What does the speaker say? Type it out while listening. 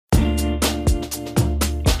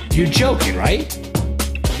You're joking, right?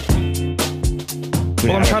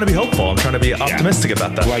 Well, I'm trying to be hopeful. I'm trying to be optimistic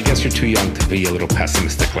about that. Well, I guess you're too young to be a little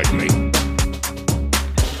pessimistic like me.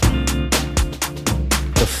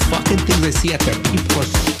 The fucking things I see out there, people are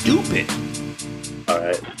stupid. All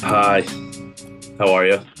right. Hi. How are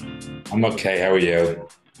you? I'm okay. How are you?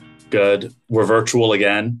 Good. We're virtual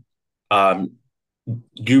again.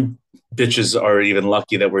 You bitches are even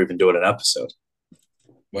lucky that we're even doing an episode.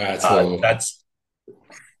 Well,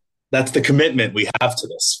 That's the commitment we have to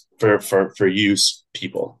this for you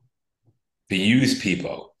people. the use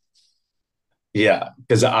people. Yeah,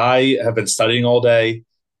 because I have been studying all day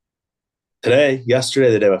today,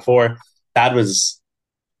 yesterday, the day before. Dad was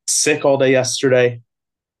sick all day yesterday,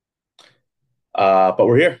 but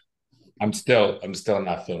we're here. I'm still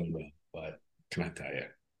not feeling well, but can I tell you,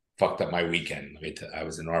 fucked up my weekend. I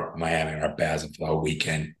was in Miami, Art Basel for the whole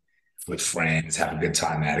weekend with friends, have a good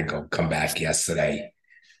time. I had to come back yesterday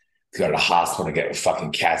to go to the hospital to get a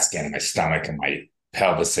fucking CAT scan in my stomach and my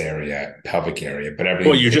pelvic area, but everything.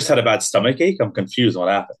 Well, you just had a bad stomach ache? I'm confused. What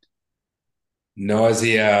happened?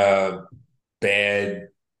 Nausea, bad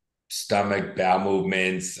stomach, bowel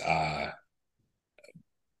movements,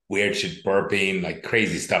 weird shit, burping, like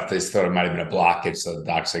crazy stuff. They just thought it might have been a blockage, so the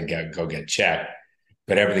doc said go get checked.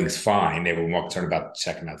 But everything's fine. They were more concerned about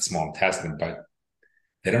checking out small intestine, but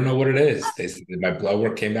they don't know what it is. They said my blood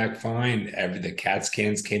work came back fine. The CAT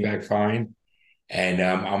scans came back fine, and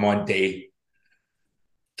I'm on day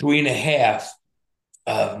 3.5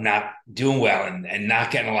 of not doing well and not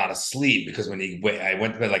getting a lot of sleep because I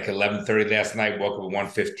went to bed like 11:30 last night, woke up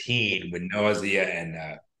at 1:15 with nausea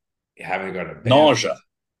and having to go to bed. Nausea.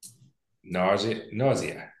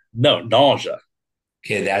 No, nausea.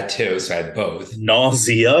 Okay, that too. So I had both.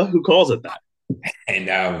 Nausea? Who calls it that? And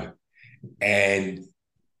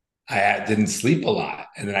I didn't sleep a lot.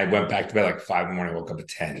 And then I went back to bed like 5 in the morning, woke up at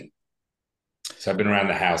 10. So I've been around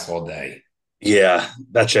the house all day. Yeah,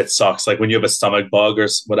 that shit sucks. Like when you have a stomach bug or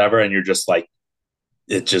whatever, and you're just like,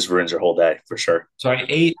 it just ruins your whole day for sure. So I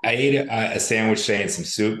ate a sandwich today and some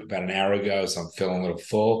soup about an hour ago, so I'm feeling a little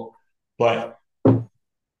full. But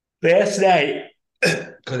last night,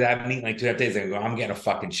 because I haven't eaten like 2.5 days ago, I'm getting a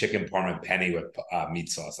fucking chicken parma penne with meat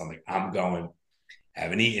sauce. I'm like, I'm going.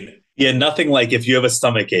 Haven't eaten. Yeah, nothing like if you have a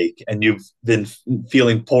stomach ache and you've been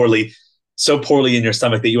feeling so poorly in your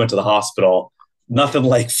stomach that you went to the hospital. Nothing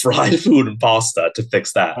like fried food and pasta to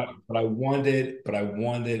fix that. But I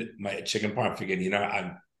wanted my chicken parm. I figured,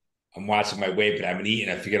 I'm watching my weight, but I haven't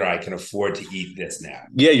eaten. I figured, I can afford to eat this now.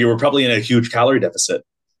 Yeah, you were probably in a huge calorie deficit.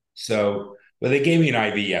 So, well, they gave me an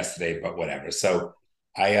IV yesterday, but whatever. So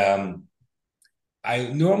I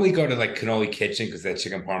normally go to like Cannoli Kitchen because that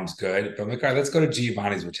chicken parm's good. But I'm like, all right, let's go to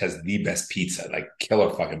Giovanni's, which has the best pizza, like killer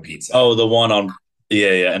fucking pizza. Oh, the one on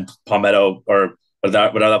and Palmetto or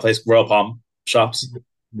whatever that place, Royal Palm Shops.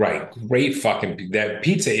 Right. Great fucking that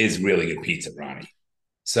pizza is really good pizza, Ronnie.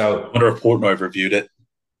 So I wonder if Portnoy reviewed it.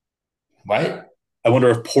 What? I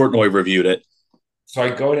wonder if Portnoy reviewed it. So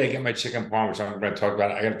I go to get my chicken parm, which I'm going to talk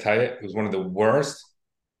about. I got to tell you, it was one of the worst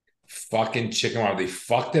fucking chicken parm. They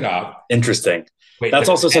fucked it up. Interesting. That's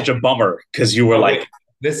also such a bummer because you were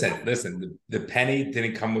listen. The penny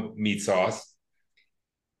didn't come with meat sauce.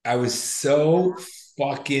 I was so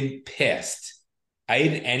fucking pissed. I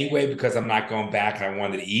ate it anyway because I'm not going back and I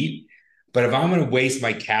wanted to eat. But if I'm going to waste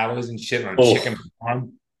my calories and shit on chicken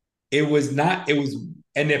parm,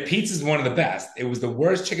 and their pizza is one of the best. It was the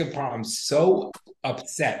worst chicken parm. I'm so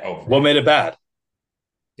upset over it. What made it bad?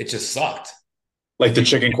 It just sucked. Like the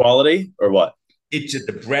chicken quality or what?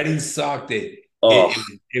 The breading sucked. It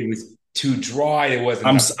was too dry. It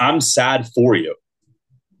wasn't. I'm sad for you.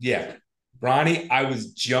 Yeah. Ronnie, I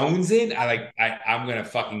was jonesing. I'm gonna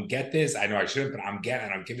fucking get this. I know I shouldn't, but I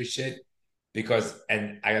don't give a shit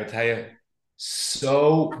and I gotta tell you,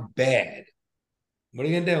 so bad. What are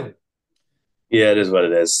you gonna do? Yeah, it is what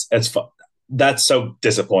it is. It's fun. That's so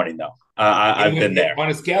disappointing though. I've been there. On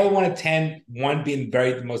a scale of 1 to 10, 1 being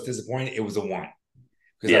the most disappointing, it was a 1.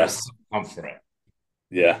 Because I was so pumped for it.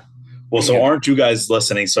 Yeah. Well, so aren't you guys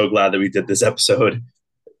listening so glad that we did this episode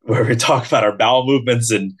where we talk about our bowel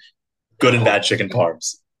movements and good and bad chicken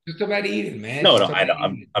parms? Just about eating, man. No, I know.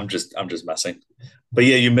 I'm just messing. But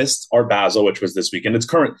yeah, you missed Art Basel, which was this weekend.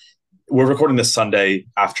 We're recording this Sunday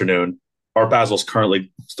afternoon. Art Basel's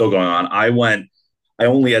currently still going on. I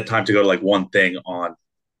only had time to go to like one thing on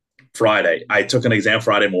Friday. I took an exam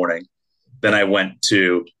Friday morning. Then I went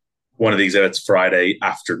to one of the exhibits Friday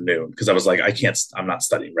afternoon because I was like, I'm not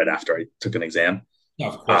studying right after I took an exam. No,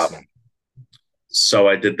 of course not. So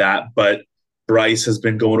I did that. But Bryce has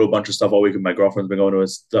been going to a bunch of stuff all weekend. My girlfriend's been going to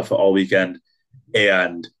his stuff all weekend.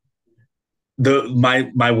 And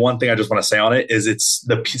my one thing I just want to say on it is it's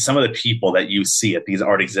the some of the people that you see at these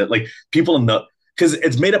art exhibits, like people in the because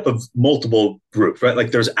it's made up of multiple groups, right?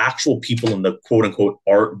 Like there's actual people in the quote unquote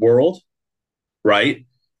art world, right?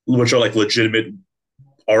 Which are like legitimate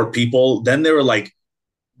art people. Then there are like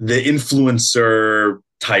the influencer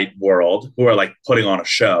type world who are like putting on a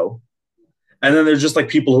show. And then there's just like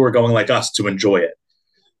people who are going like us to enjoy it.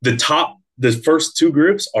 The first two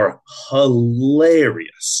groups are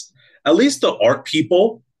hilarious. At least the art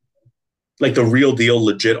people, like the real deal,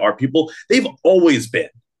 legit art people, they've always been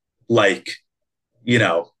like, you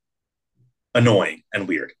know, annoying and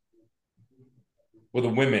weird. Well, the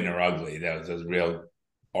women are ugly. Those real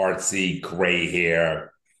artsy, gray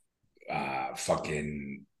hair,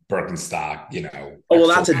 fucking Birkenstock, Oh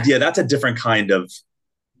well, extra. that's a different kind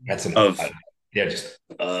That's an, of. yeah, just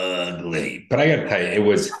ugly. But I gotta tell you, it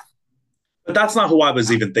was, But that's not who I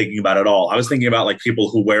was even thinking about at all. I was thinking about like people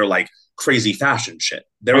who wear like crazy fashion shit.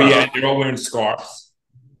 oh yeah, they're all wearing scarves.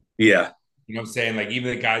 Yeah, You know what I'm saying? Like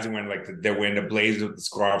even the guys are wearing like they're wearing the blazers with the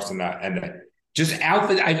scarves and just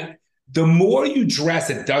outfit. The more you dress,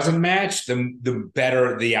 it doesn't match, the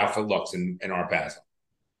better the outfit looks in Art Basel.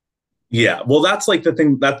 yeah. Well, that's like the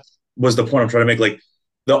thing that was the point I'm trying to make. Like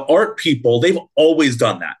the art people, they've always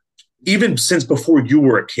done that, even since before you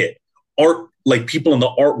were a kid. Art, like people in the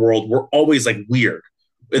art world, were always like weird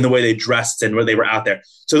in the way they dressed and where they were out there.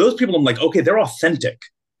 So those people, I'm like, okay, they're authentic,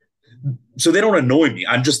 so they don't annoy me.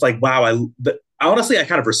 I'm just like, wow. Honestly, I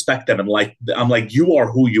kind of respect them and like I'm like, you are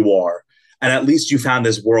who you are, and at least you found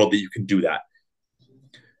this world that you can do that.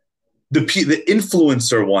 The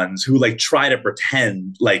influencer ones who like try to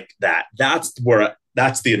pretend like that's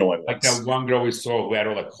the annoying Like that ones. one girl we saw who had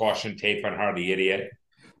all the caution tape on her, the idiot.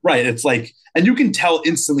 Right. It's like, and you can tell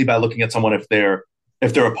instantly by looking at someone if they're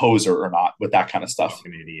a poser or not with that kind of stuff.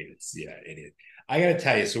 Fucking idiots. Yeah, idiot. I gotta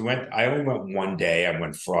tell you, I only went one day. I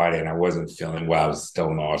went Friday and I wasn't feeling well. I was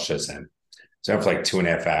still nauseous. And so for like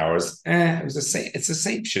 2.5 hours. It was the same, it's the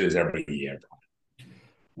same shit as every year. The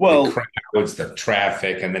Well, crowds, the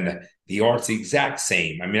traffic, and then the art's the exact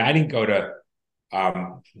same. I mean, I didn't go to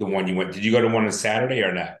the one you went. Did you go to one on Saturday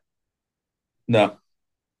or not? no.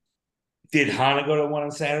 Did Hannah go to one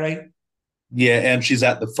on Saturday? Yeah, and she's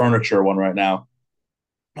at the furniture one right now.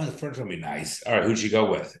 Oh, the first one would be nice. All right, who'd you go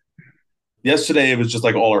with? Yesterday it was just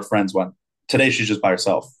like all her friends went. Today she's just by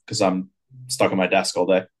herself because I'm stuck at my desk all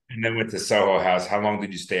day. And then with the Soho House, how long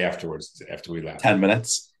did you stay afterwards after we left? 10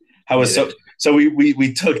 minutes. How was Yeah, so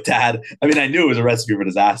we took dad. I mean, I knew it was a recipe for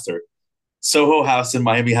disaster. Soho House in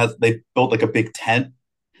Miami has they built like a big tent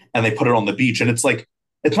and they put it on the beach, and it's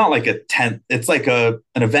not like a tent, it's like an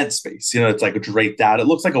event space. It's like draped out. It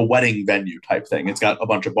looks like a wedding venue type thing. It's got a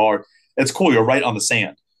bunch of bars. It's cool. You're right on the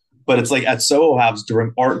sand. But it's like at Soho House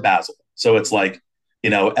during Art Basel. So it's like,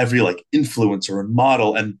 every like influencer and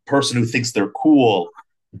model and person who thinks they're cool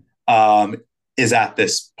um, is at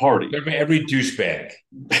this party. every douchebag.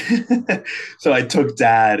 So I took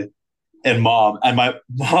dad and mom, and my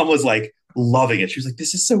mom was like loving it. She was like,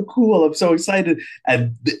 "This is so cool. I'm so excited."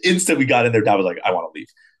 And the instant we got in there, dad was like, "I want to leave."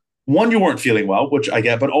 One, you weren't feeling well, which I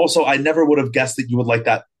get, but also I never would have guessed that you would like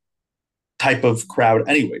that type of crowd,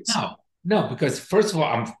 anyways. No, no, because first of all,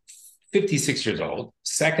 I'm 56 years old.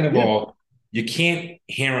 Second of Yeah. all, you can't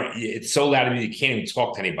hear it. It's so loud to me, you can't even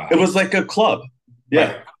talk to It anybody. was like a club.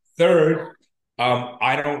 Yeah, Right. Third,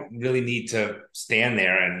 I don't really need to stand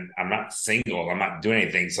there and I'm not single. I'm not doing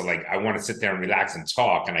anything. So like I want to sit there and relax and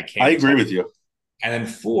talk and I I can't agree talk. with you. And then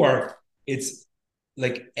four, it's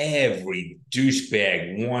like every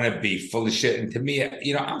douchebag want to be full of shit. And to me,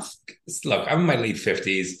 look, I'm in my late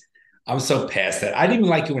 50s. I'm so past that. I didn't even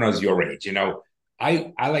like it when I was your age.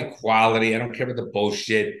 I like quality. I don't care about the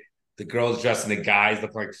bullshit. The girls dressing the guys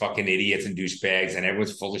look like fucking idiots and douchebags, and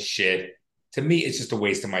everyone's full of shit. To me, it's just a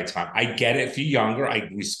waste of my time. I get it. If you're younger, I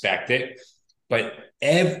respect it. But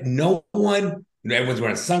no one, everyone's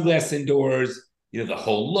wearing sunglasses indoors, the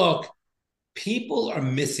whole look. People are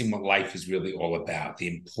missing what life is really all about, the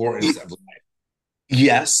importance of life.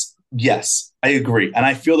 Yes, yes, I agree. And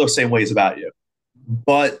I feel those same ways about you.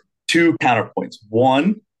 But two counterpoints.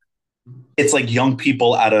 One, it's like young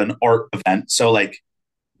people at an art event. So like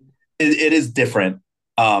it is different.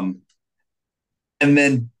 Um, and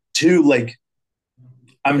then two, like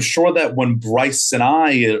I'm sure that when Bryce and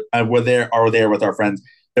I are there with our friends,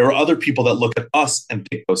 there are other people that look at us and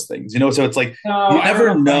think those things. So it's like No, you I don't never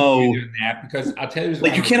know if I know. agree doing that because I'll tell you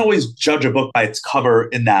Like you can't always judge a book by its cover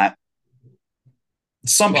in that.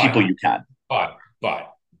 Some people but you can. but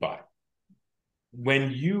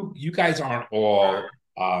when you guys aren't all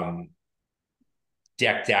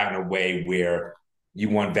decked out in a way where you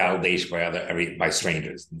want validation by by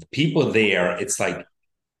strangers. The people there, it's like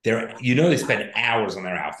they spend hours on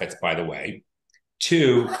their outfits, by the way.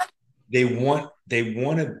 Two, they want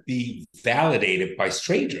to be validated by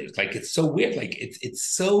strangers. Like it's so weird. Like it's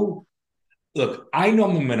so look, I know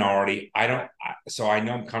I'm the minority. So I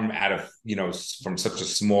know I'm coming out of, from such a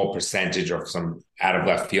small percentage or some out of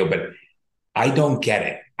left field, but I don't get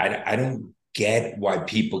it. I don't get why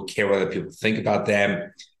people care what other people think about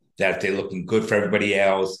them, that if they're looking good for everybody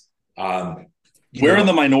else. We're in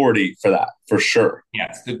the minority for that, for sure.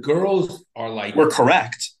 Yes, the girls are like, we're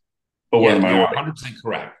correct, but we're in the you're minority. 100%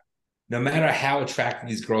 correct. No matter how attractive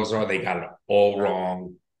these girls are, they got it all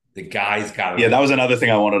wrong. The guys got it. Yeah, that was another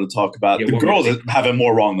thing I wanted to talk about. Yeah, the girls have it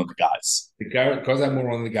more wrong than the guys. The girls have more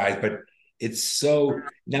wrong than the guys, but it's so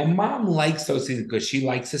now. Mom likes those things because she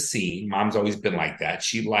likes a scene. Mom's always been like that.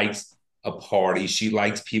 She likes a party. She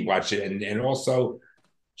likes people watching, and also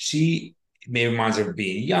she maybe reminds her of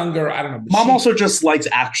being younger. I don't know. Mom also just likes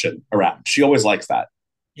action around. She always likes that.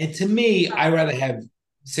 And to me, I'd rather have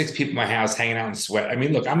 6 people in my house hanging out in sweat. I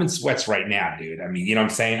mean, look, I'm in sweats right now, dude. I mean, you know what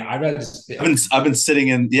I'm saying? I'd rather just. I've been sitting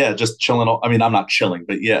in, just chilling. I mean, I'm not chilling,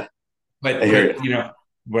 but yeah. But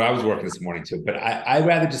well, I was working this morning too. But I'd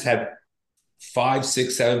rather just have 5,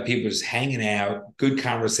 6, 7 people just hanging out, good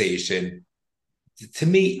conversation. To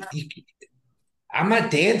me, I'm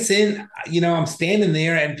not dancing. I'm standing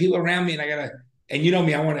there and people around me, and I gotta. And you know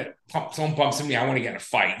me, I want to pump. Someone pumps me, I want to get in a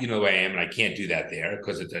fight. You know the way I am, and I can't do that there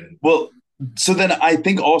because it doesn't. Well, so then I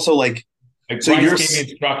think also like so Bryce gave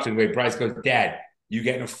me instruction. Where Bryce goes, Dad, you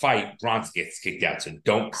get in a fight, Bronson gets kicked out, so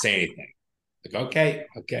don't say anything. Like,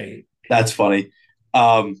 okay. That's funny.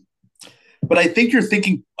 But I think you're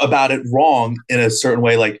thinking about it wrong in a certain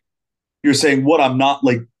way. Like you're saying, what, I'm not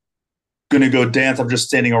like going to go dance. I'm just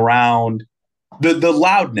standing around. The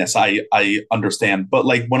loudness I understand. But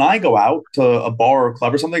like when I go out to a bar or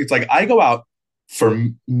club or something, it's like I go out for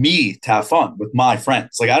me to have fun with my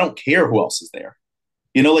friends. Like I don't care who else is there.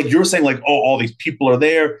 Like you're saying like, oh, all these people are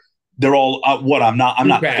there. They're all what? I'm not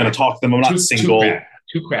going to talk to them. I'm not single.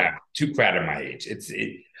 Too crowded my age.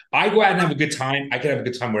 I go out and have a good time. I can have a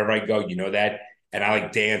good time wherever I go. You know that. And I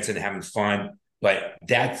like dancing and having fun. But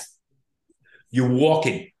you're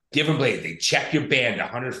walking, give them blade. They check your band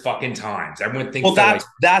 100 fucking times. Everyone thinks. Well,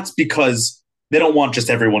 that's because they don't want just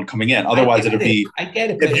everyone coming in. Otherwise, it'd be. I get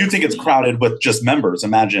it. If you think it's crowded with just members,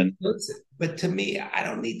 imagine. But to me, I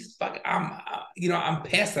don't need to fuck. I'm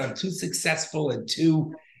past that. I'm too successful and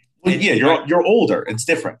too. Well, yeah, you're older. It's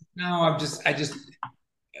different. No, I just. I don't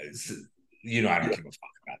give a fuck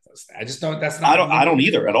about those things. I just don't. That's not. I don't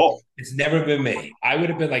either at all. It's never been me. I would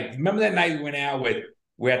have been like, remember that night we went out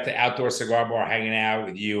we're at the outdoor cigar bar hanging out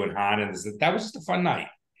with you and Han, and that was just a fun night.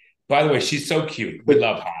 By the way, she's so cute. We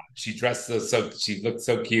love Han. She dressed she looked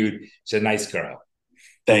so cute. She's a nice girl.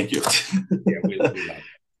 Thank you. Yeah, we love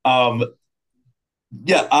her.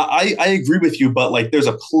 Yeah, I agree with you, but like there's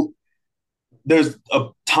a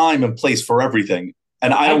time and place for everything.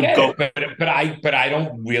 And I don't go, but I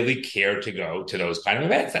don't really care to go to those kind of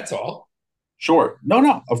events. That's all. Sure,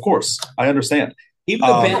 no, of course, I understand. Even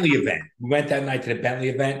the Bentley event, we went that night to the Bentley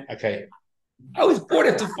event. Okay, I was bored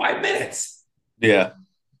after 5 minutes. Yeah,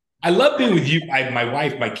 I love being with you, my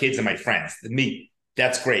wife, my kids, and my friends. Me,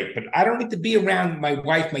 that's great. But I don't need to be around my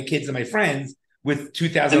wife, my kids, and my friends with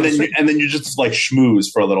 2,000. And then you just like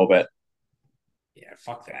schmooze for a little bit. Yeah,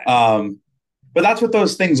 fuck that. But that's what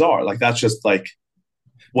those things are. Like that's just like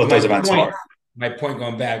what those events are. My point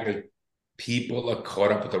going back is people are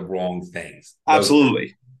caught up with the wrong things.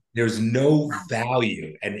 Absolutely. There's no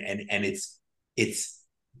value. And it's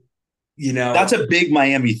that's a big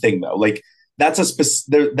Miami thing though. Like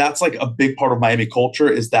that's like a big part of Miami culture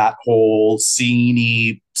is that whole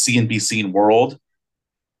see and be seen world.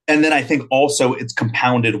 And then I think also it's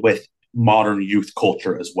compounded with modern youth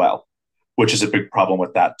culture as well, which is a big problem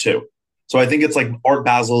with that too. So I think it's like Art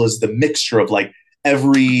Basel is the mixture of like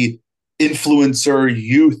every influencer,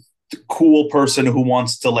 youth, cool person who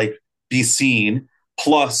wants to like be seen,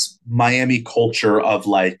 plus Miami culture of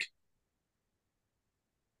like,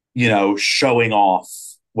 showing off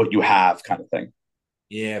what you have kind of thing.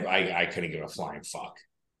 Yeah, but I couldn't give a flying fuck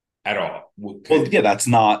at all. Well, yeah, that's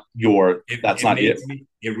not your, that's not it.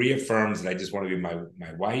 It reaffirms that I just want to be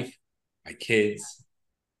my wife, my kids,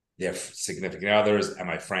 their significant others, and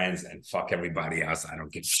my friends, and fuck everybody else. I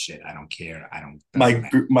don't give a shit. I don't care.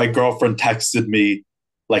 My girlfriend texted me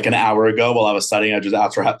like an hour ago while I was studying. I just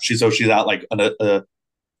asked her she's at like a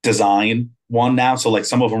design one now. So like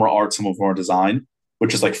some of them are art, some of them are design,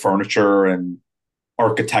 which is like furniture and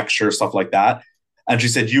architecture, stuff like that. And she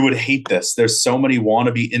said, you would hate this. There's so many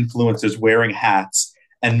wannabe influencers wearing hats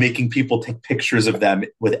and making people take pictures of them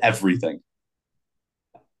with everything.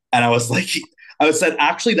 And I was like, I said,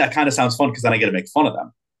 actually, that kind of sounds fun because then I get to make fun of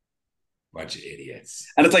them. Bunch of idiots.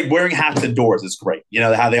 And it's like wearing hats indoors is great. You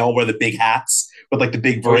know how they all wear the big hats with like the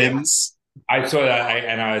big brims. I saw that,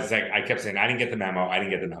 and I was like, I kept saying, I didn't get the memo. I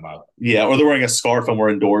didn't get the memo. Yeah, or they're wearing a scarf and we're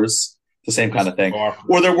indoors. The same kind of thing.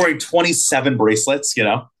 Or they're wearing 27 bracelets, you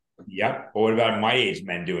know? Yep. Or what about my age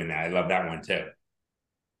men doing that? I love that one too.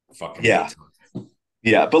 Fucking yeah.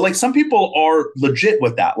 Yeah, but like some people are legit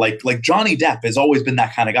with that. Like Johnny Depp has always been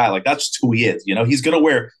that kind of guy. Like that's just who he is. You know, he's gonna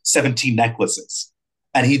wear 17 necklaces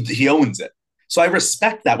and he owns it. So I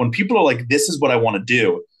respect that when people are like, this is what I want to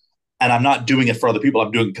do, and I'm not doing it for other people,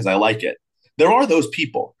 I'm doing it because I like it. There are those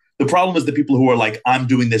people. The problem is the people who are like, I'm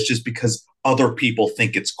doing this just because other people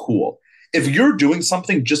think it's cool. If you're doing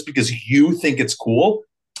something just because you think it's cool,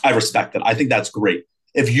 I respect it. I think that's great.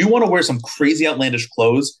 If you want to wear some crazy outlandish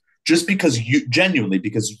clothes just because you genuinely,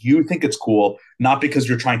 because you think it's cool, not because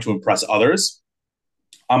you're trying to impress others,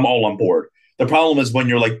 I'm all on board. The problem is when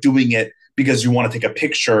you're like doing it because you want to take a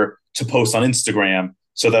picture to post on Instagram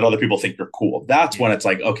so that other people think you're cool. That's when it's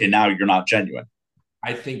like, okay, now you're not genuine.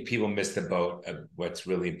 I think people miss the boat of what's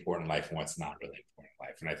really important in life and what's not really important in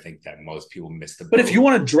life. And I think that most people miss the boat. But if you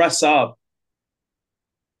want to dress up,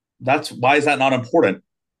 why is that not important?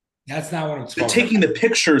 That's not what I'm talking about. Taking the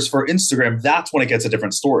pictures for Instagram, that's when it gets a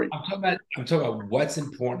different story. I'm talking about what's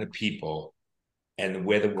important to people and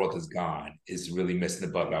where the world has gone is really missing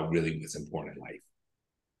the boat about really what's important in life.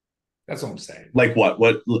 That's what I'm saying. Like what?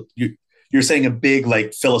 What you're saying a big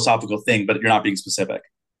like philosophical thing, but you're not being specific.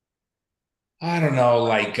 I don't know.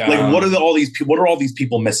 Like what are all these people? What are all these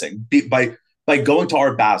people missing by going to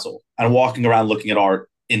Art Basel and walking around looking at art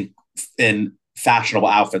in fashionable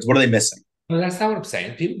outfits? What are they missing? No, that's not what I'm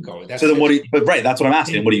saying. People go. That's so then what? But right, that's what I'm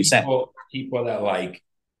asking. What are you saying? People that like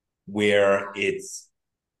where it's.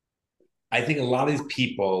 I think a lot of these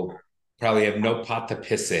people probably have no pot to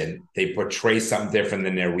piss in. They portray something different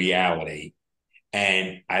than their reality,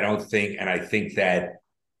 and I think that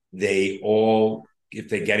they all, if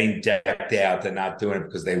they're getting decked out, they're not doing it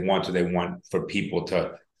because they want to. They want for people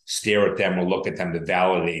to stare at them or look at them to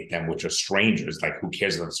validate them, which are strangers. Like, who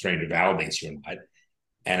cares if a stranger validates you or not?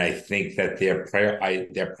 And I think that their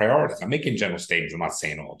priorities, I'm making general statements, I'm not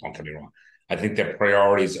saying all, don't get me wrong. I think their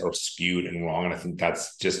priorities are skewed and wrong. And I think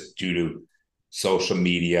that's just due to social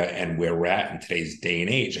media and where we're at in today's day and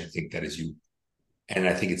age. I think that and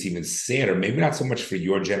I think it's even sadder, maybe not so much for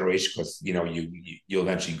your generation, because, you know, you'll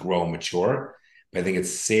eventually grow and mature. But I think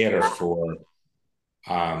it's sadder for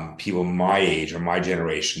people my age or my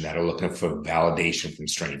generation that are looking for validation from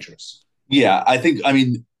strangers. Yeah, I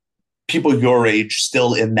mean, people your age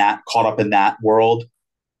still caught up in that world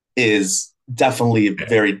is definitely a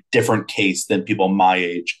very different case than people my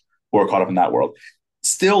age who are caught up in that world.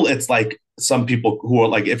 Still, it's like some people who are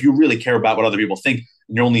like, if you really care about what other people think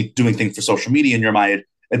and you're only doing things for social media and you're my age,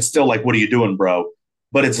 it's still like, what are you doing, bro?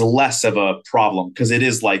 But it's less of a problem because it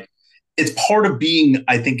is like, it's part of being,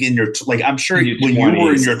 I think, in your, like, I'm sure when you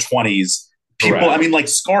were in your 20s, people, correct. I mean, like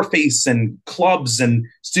Scarface and clubs and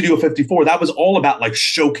Studio 54, that was all about like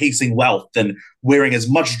showcasing wealth and wearing as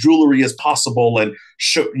much jewelry as possible and,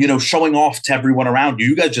 showing off to everyone around you.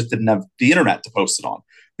 You guys just didn't have the internet to post it on.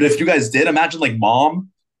 But if you guys did, imagine like mom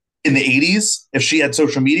in the 80s, if she had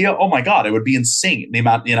social media, oh my God, it would be insane. The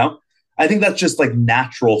amount, I think that's just like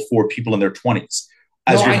natural for people in their 20s.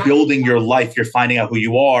 As you're building your life, you're finding out who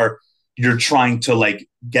you are. You're trying to like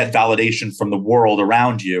get validation from the world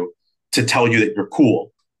around you to tell you that you're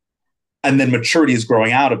cool. And then maturity is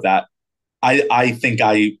growing out of that. I think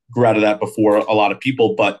I grew out of that before a lot of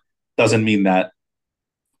people, but doesn't mean that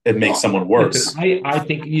it makes someone worse. I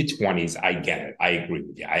think in your 20s, I get it. I agree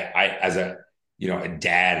with you. I as a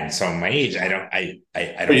dad and some of my age, I don't.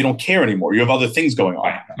 But you don't care anymore. You have other things going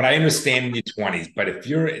on. But I understand in your 20s. But if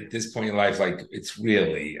you're at this point in life, like, it's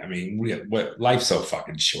really, I mean, life's so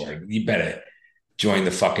fucking short. You better join the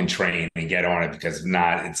fucking train and get on it, because if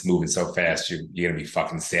not, it's moving so fast. You're gonna be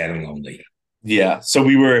fucking sad and lonely. Yeah.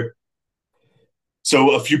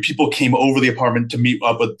 So a few people came over the apartment to meet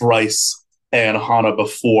up with Bryce and Hannah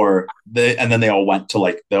before and then they all went to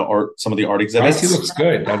like some of the art exhibits. Bryce looks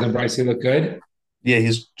good. Doesn't Bryce look good? Yeah,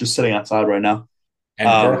 he's just sitting outside right now.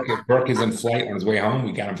 And Burke is in flight on his way home.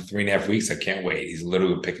 We got him for 3.5 weeks. I can't wait. He's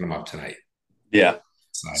literally picking him up tonight. Yeah.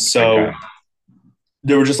 So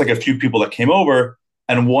there were just like a few people that came over,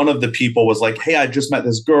 and one of the people was like, hey, I just met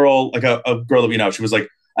this girl, like a girl that she was like,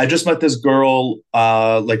 I just met this girl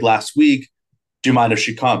like last week. Do you mind if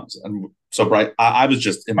she comes? And so Bryce, I was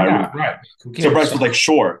just in my room. Right. So Bryce was like,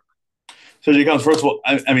 sure. So she comes, first of all,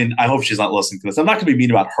 I mean, I hope she's not listening to this. I'm not going to be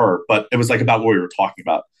mean about her, but it was like about what we were talking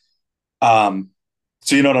about. Um,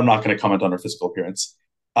 so you know what? I'm not going to comment on her physical appearance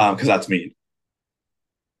because that's mean.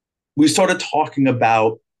 We started talking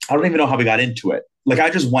about, I don't even know how we got into it. Like I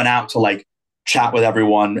just went out to like chat with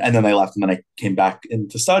everyone and then they left and then I came back in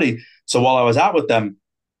to study. So while I was out with them,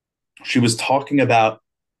 she was talking about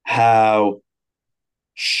how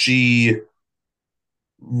she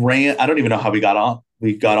ran. I don't even know how we got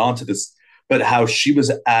onto this, but how she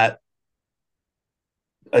was at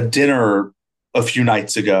a dinner a few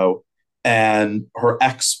nights ago and her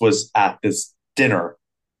ex was at this dinner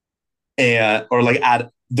and or like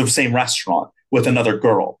at the same restaurant with another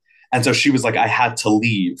girl. And so she was like, I had to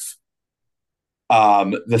leave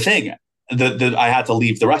the thing. I had to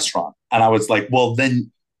leave the restaurant. And I was like, well,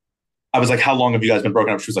 then I was like, how long have you guys been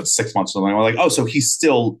broken up? She was like 6 months or something. I'm like, oh, so he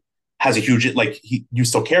still has a huge like you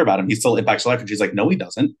still care about him. He still impacts your life. And she's like, no, he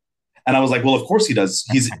doesn't. And I was like, well, of course he does.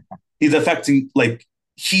 He's affecting like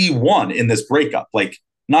he won in this breakup. Like,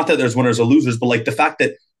 not that there's winners or losers, but like the fact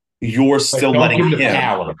that you're But still don't letting give him the him.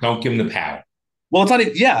 power. Don't give him the power. Well, it's not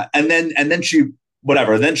even, yeah. And then she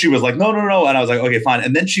whatever. Then she was like, no, no, no. And I was like, okay, fine.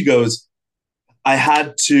 And then she goes, I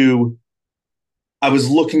had to. I was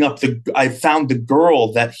looking up I found the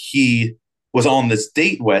girl that he was on this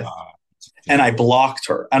date with, and I blocked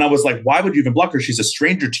her. And I was like, why would you even block her? She's a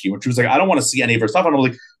stranger to you. And she was like, I don't want to see any of her stuff. And I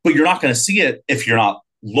was like, but you're not going to see it if you're not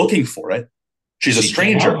looking for it. She's a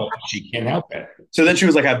stranger. She can't help it. So then she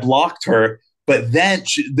was like, I blocked her. But then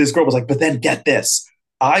this girl was like, but then get this.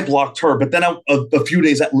 I blocked her. But then a few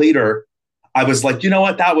days later, I was like, you know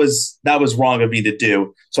what? That was wrong of me to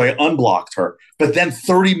do. So I unblocked her. But then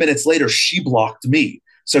 30 minutes later, she blocked me.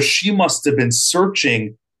 So she must have been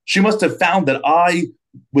searching. She must have found that I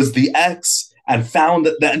was the ex and found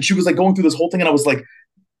that and she was like going through this whole thing. And I was like,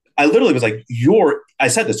 I literally was like, I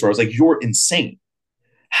said this to her. I was like, you're insane.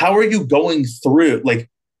 How are you going through? Like,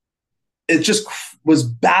 it just was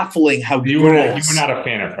baffling how you were not a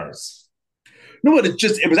fan of hers. No, but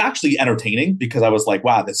it was actually entertaining because I was like,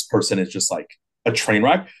 wow, this person is just like a train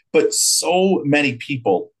wreck. But so many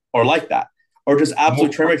people are like that, or just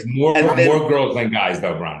absolute train wrecks. More girls than guys,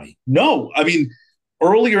 though, Ronnie. No, I mean,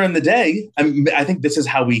 earlier in the day, I think this is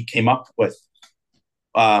how we came up with,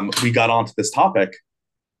 we got onto this topic.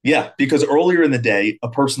 Yeah, because earlier in the day, a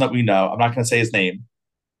person that we know, I'm not going to say his name,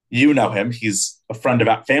 you know him. He's a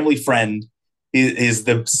family friend. He's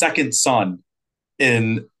the second son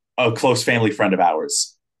in a close family friend of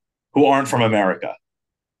ours who aren't from America,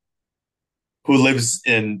 who lives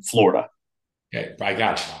in Florida. Okay, I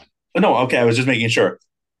got you. No, okay, I was just making sure.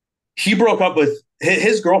 He broke up with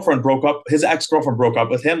his girlfriend his ex-girlfriend broke up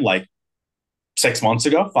with him like 5 months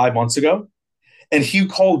ago. And he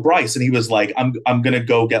called Bryce and he was like, I'm going to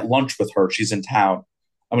go get lunch with her. She's in town.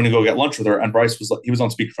 I'm going to go get lunch with her. And Bryce was like, he was on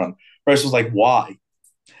speakerphone. Bryce was like, why?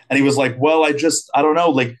 And he was like, well, I don't know.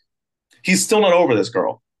 Like, he's still not over this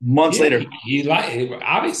girl. Months later. He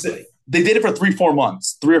obviously. They dated for 3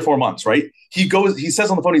 or 4 months, right? He says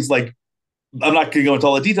on the phone, he's like, I'm not going to go into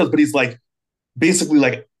all the details, but he's like, basically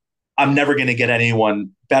like, I'm never going to get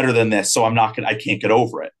anyone better than this. So I can't get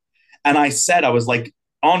over it. And I was like,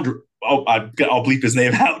 Andre, I'll bleep his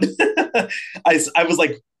name out. I was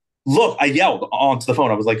like, look, I yelled onto the phone.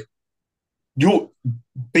 I was like,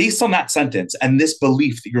 based on that sentence and this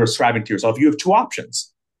belief that you're ascribing to yourself, you have 2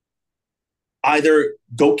 options. Either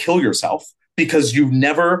go kill yourself because you've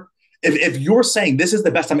never, if you're saying this is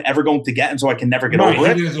the best I'm ever going to get and so I can never get over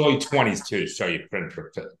it. He was only 20s too, to show you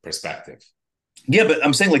perspective. Yeah, but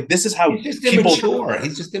I'm saying like this is how he's just immature.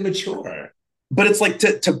 He's just immature. But it's like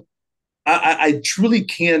I truly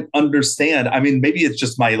can't understand. I mean, maybe it's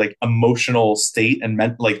just my like emotional state and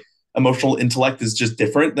like emotional intellect is just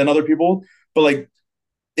different than other people. But like,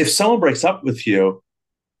 if someone breaks up with you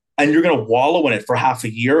and you're going to wallow in it for half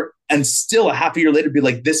a year and still a half a year later be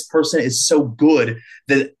like, this person is so good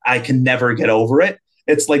that I can never get over it.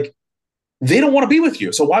 It's like, they don't want to be with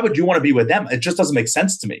you. So why would you want to be with them? It just doesn't make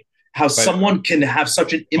sense to me how someone can have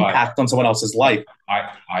such an impact on someone else's life.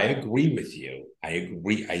 I agree with you. I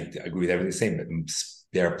agree with everything you're saying, but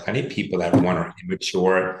there are plenty of people that one are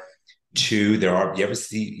immature. 2, you ever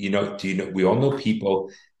see, we all know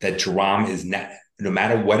people that drama is not, no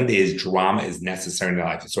matter what it is, drama is necessary in their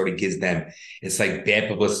life. It sort of gives them, it's like bad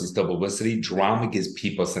publicity, still publicity. Drama gives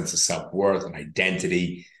people a sense of self-worth and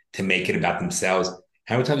identity to make it about themselves.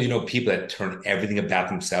 How many times do you know people that turn everything about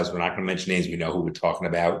themselves? We're not going to mention names. We know who we're talking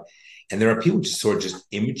about. And there are people just sort of just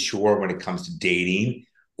immature when it comes to dating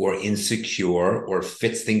or insecure or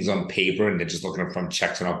fits things on paper and they're just looking from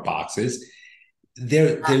checks off boxes.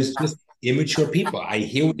 There's just immature people. I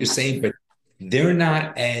hear what you're saying, but they're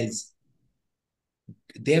not as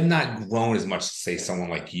they have not grown as much as say someone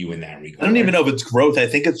like you in that I don't even regard. know if it's growth. I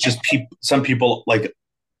think it's just some people like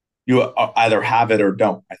you either have it or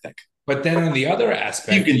don't. I think But then on the other you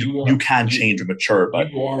aspect, can you can change and mature,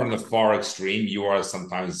 but you are on the far extreme. You are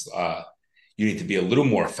sometimes you need to be a little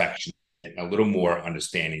more affectionate, a little more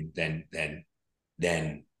understanding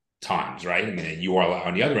than times, right? I mean, you are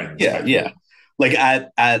on the other end of the yeah, spectrum. yeah. Like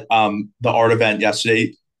at the art event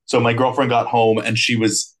yesterday. So my girlfriend got home and she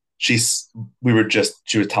was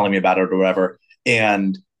telling me about it or whatever,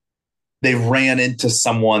 and they ran into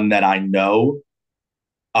someone that I know.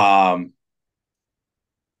 Um,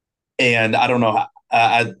 and I don't know.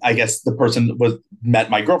 I guess the person was met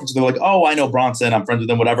my girlfriend, so they're like, "Oh, I know Bronson. I'm friends with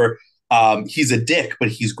him. Whatever. He's a dick, but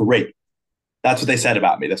he's great." That's what they said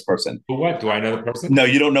about me. This person. But what do I know the person? No,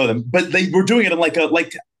 you don't know them, but they were doing it in like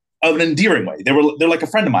an endearing way. They're like a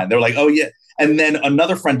friend of mine. They're like, "Oh yeah," and then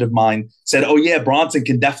another friend of mine said, "Oh yeah, Bronson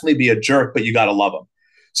can definitely be a jerk, but you got to love him."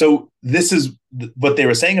 So this is what they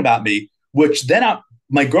were saying about me. Which then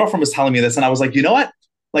my girlfriend was telling me this, and I was like, you know what?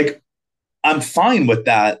 Like, I'm fine with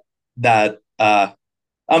that. That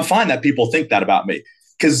I'm fine that people think that about me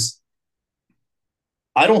because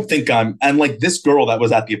I don't think I'm. And like this girl that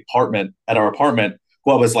was at our apartment,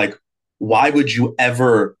 who I was like, why would you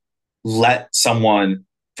ever let someone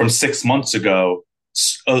from 6 months ago,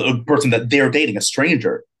 a person that they're dating, a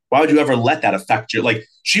stranger, why would you ever let that affect you? Like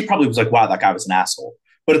she probably was like, wow, that guy was an asshole.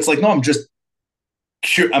 But it's like, no,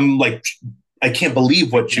 I'm like, I can't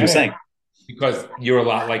believe I what she get was saying. it because you're a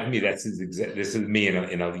lot like me. This is me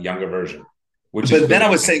in a younger version, which is But good. then I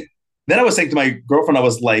was saying to my girlfriend, I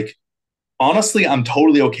was like, honestly, I'm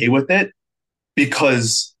totally okay with it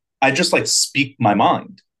because I just like speak my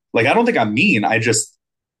mind. Like I don't think I'm mean. I just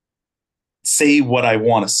say what I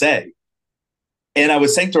want to say. And I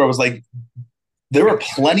was saying to her, I was like, there are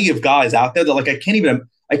plenty of guys out there that like I can't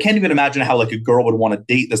even imagine how like a girl would want to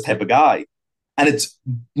date this type of guy. And it's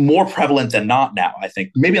more prevalent than not now, I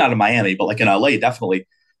think. Maybe not in Miami, but like in LA, definitely.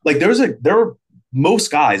 Like there are most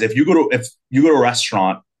guys, if you go to a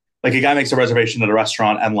restaurant, like a guy makes a reservation at a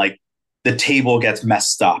restaurant and like the table gets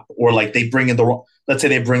messed up, or like they bring in the wrong, let's say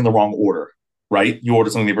they bring the wrong order, right? You order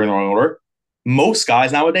something, they bring the wrong order. Most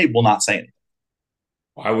guys nowadays will not say anything.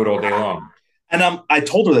 I would all day long. And I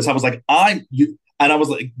told her this. I was like, and I was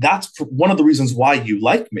like, that's one of the reasons why you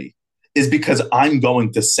like me is because I'm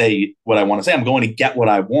going to say what I want to say. I'm going to get what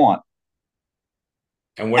I want.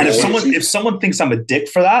 And what And if she if someone thinks I'm a dick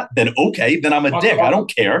for that, then okay, then I'm a talk dick. I about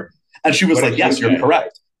don't care. And she was what like, if she yes, you're said,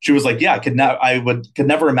 correct. She was like, yeah, could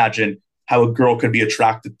never imagine how a girl could be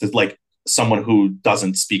attracted to like someone who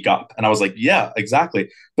doesn't speak up. And I was like, yeah, exactly.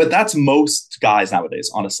 But that's most guys nowadays,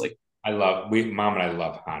 honestly. mom and I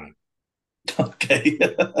love Hani. Okay.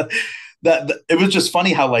 It was just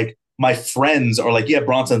funny how like my friends are like, yeah,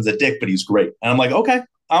 Bronson's a dick, but he's great. And I'm like, okay,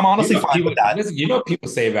 I'm You honestly know, fine people with that. listen. You know, what people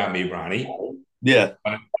say about me, Ronnie. Yeah.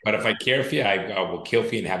 But if I care for you, I will kill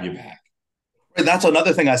for you and have you back. That's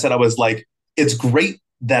another thing I said. I was like, it's great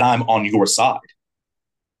that I'm on your side.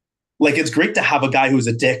 Like, it's great to have a guy who's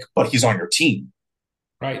a dick, but he's on your team.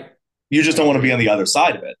 Right? You just I don't want to be agree. on the other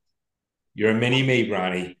side of it. You're a mini me,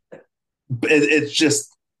 Ronnie. It's just,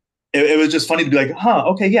 it was just funny to be like, huh,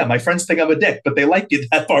 okay, yeah, my friends think I'm a dick, but they like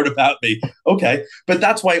that part about me. Okay. But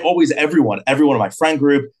that's why always everyone in my friend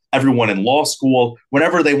group, everyone in law school,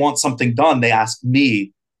 whenever they want something done, they ask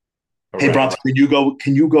me, hey, Correct. Bronson,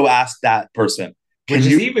 can you go ask that person? Can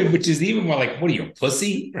you, Which is even more like, what are you, a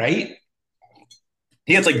pussy? Right?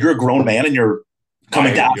 yeah, it's like you're a grown man and you're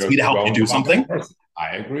coming to ask You're me to a help you grown do fucking something. person.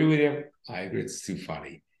 I agree with you. I agree. It's too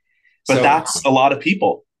funny. But So that's a lot of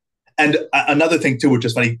people. And another thing too, which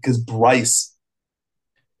is funny, because Bryce,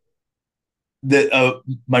 that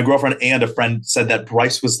my girlfriend and a friend said that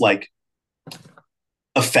Bryce was like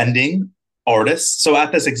offending artists. So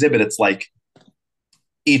at this exhibit, it's like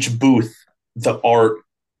each booth, the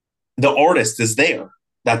artist is there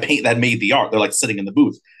that made the art. They're like sitting in the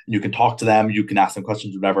booth, and you can talk to them, you can ask them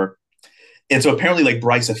questions, whatever. And so apparently, like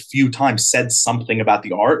Bryce a few times said something about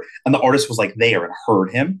the art, and the artist was like there and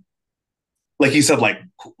heard him. Like he said, like,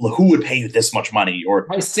 who would pay you this much money? Or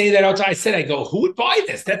I say that outside. I go, who would buy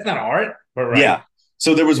this? That's not art. But yeah. right.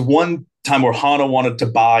 So there was one time where Hana wanted to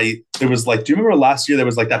buy. There was like, do you remember last year there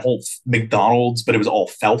was like that whole McDonald's, but it was all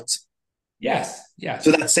felt. Yes. So Yes.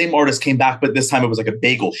 that same artist came back, but this time it was like a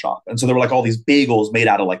bagel shop, and so there were like all these bagels made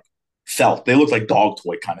out of like felt. They looked like dog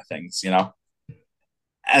toy kind of things, you know.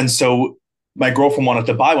 And so my girlfriend wanted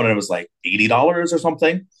to buy one, and it was like $80 or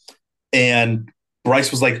something. And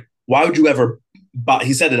Bryce was like, "Why would you ever buy?"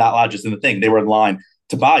 He said it out loud just in the thing. They were in line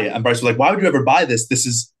to buy it, and Bryce was like, "Why would you ever buy this? This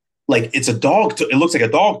is like it's a dog. It looks like a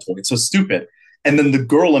dog toy. It's so stupid." And then the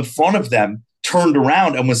girl in front of them turned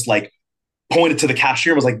around and was like, pointed to the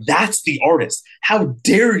cashier and was like, that's the artist. How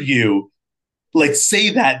dare you like say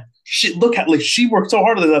that shit? Look at, like, she worked so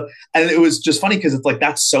hard on it. And it was just funny because it's like,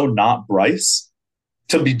 that's so not Bryce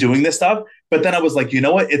to be doing this stuff. But then I was like, you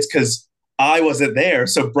know what? It's because I wasn't there.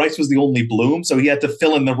 So Bryce was the only Bloom. So he had to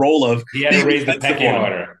fill in the role of, he had to raise the pecking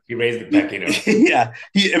order. He raised the pecking order. Yeah.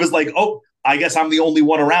 It was like, oh, I guess I'm the only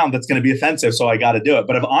one around that's going to be offensive, so I got to do it.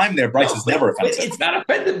 But if I'm there, Bryce is never offensive. It's not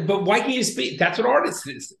offensive, but why can't you speak? That's what artists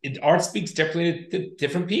is. Art speaks differently to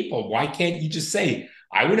different people. Why can't you just say,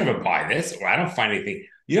 I would never buy this, or I don't find anything?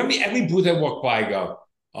 You know what I mean? Every booth I walk by, I go,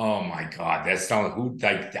 oh my God, that's not who,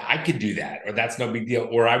 like, I could do that, or that's no big deal.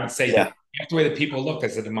 Or I would say, Yeah. the way the people look, I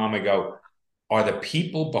said to mom, I go, are the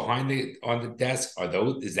people behind on the desk,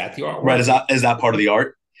 is that the art? Right. Is that part of the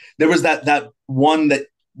art? There was that one that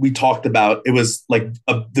we talked about. It was like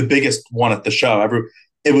the biggest one at the show.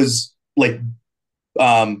 It was like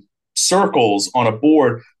circles on a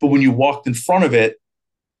board, but when you walked in front of it,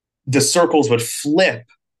 the circles would flip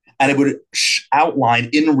and it would outline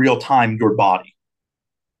in real time your body.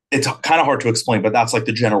 It's kind of hard to explain, but that's like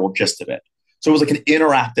the general gist of it. So it was like an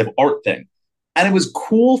interactive art thing. And it was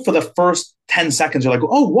cool for the first 10 seconds. You're like,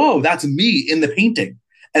 oh, whoa, that's me in the painting.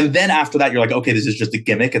 And then after that, you're like, okay, this is just a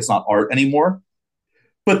gimmick. It's not art anymore.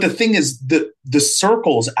 But the thing is, the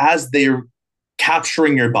circles, as they're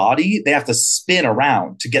capturing your body, they have to spin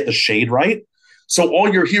around to get the shade right. So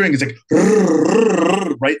all you're hearing is like,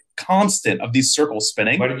 right, constant of these circles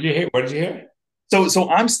spinning. What did you hear? So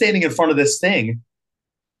I'm standing in front of this thing,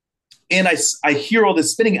 and I hear all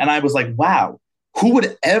this spinning, and I was like, wow, who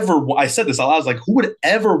would ever, I said this out loud, I was like, who would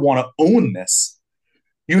ever want to own this?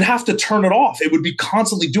 You'd have to turn it off. It would be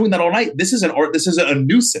constantly doing that all night. This isn't art. This is a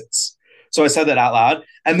nuisance. So I said that out loud.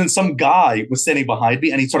 And then some guy was standing behind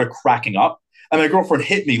me and he started cracking up. And my girlfriend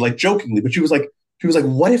hit me like jokingly, but she was like,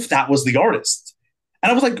 what if that was the artist?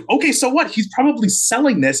 And I was like, okay, so what? He's probably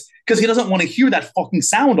selling this because he doesn't want to hear that fucking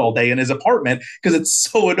sound all day in his apartment because it's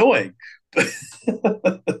so annoying.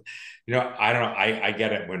 You know, I don't know. I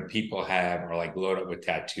get it when people are like loaded up with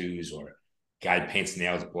tattoos, or guy paints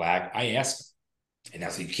nails black. I ask them, and I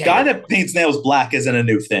say, you can't. Guy that paints nails black isn't a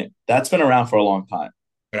new thing. That's been around for a long time.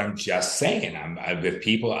 But I'm just saying, with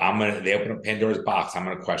people, they open up Pandora's box, I'm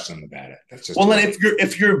gonna question them about it. That's just, well, then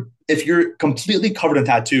if you're completely covered in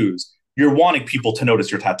tattoos, you're wanting people to notice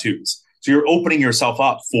your tattoos. So you're opening yourself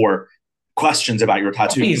up for questions about your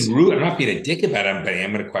tattoos. I'm not being a dick about it, but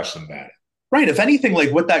I'm gonna question about it. Right. If anything,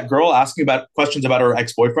 like with that girl asking about questions about her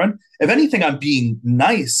ex-boyfriend, if anything, I'm being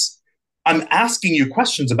nice. I'm asking you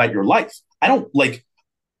questions about your life. I don't like,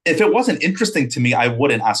 if it wasn't interesting to me, I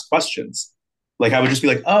wouldn't ask questions. Like I would just be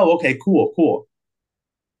like, oh, okay, cool.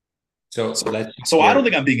 So I don't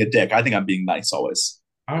think I'm being a dick. I think I'm being nice always.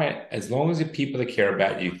 All right. As long as the people that care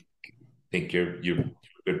about you think you're a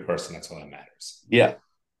good person, that's all that matters. Yeah.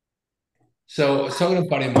 So I was talking to a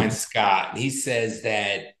buddy of mine, Scott, and he says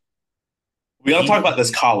that we got to talk about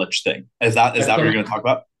this college thing. Is that what you're going to talk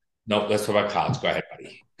about? No, let's talk about college. Go ahead,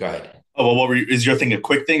 buddy. Go ahead. Oh, well, is your thing a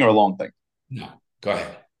quick thing or a long thing? No, go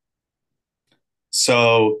ahead.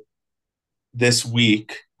 So this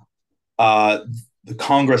week, the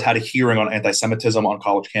Congress had a hearing on anti-Semitism on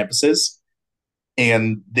college campuses,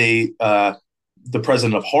 and the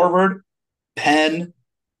president of Harvard, Penn,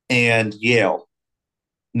 and Yale.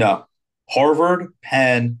 No, Harvard,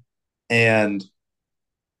 Penn, and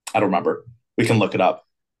I don't remember. We can look it up.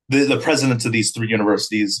 The presidents of these three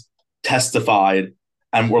universities testified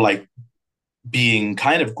and were like being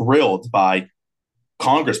kind of grilled by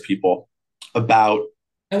Congress people about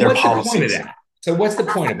their policies. The point of that? So what's the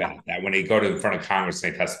point about that when they go to in front of Congress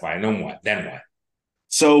and they testify? And then what?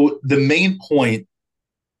 So the main point,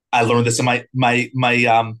 I learned this in my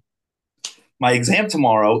exam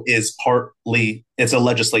tomorrow, is partly, it's a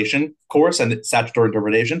legislation course and it's statutory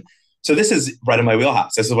interpretation. So this is right in my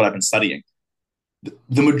wheelhouse. This is what I've been studying.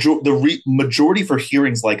 The majority for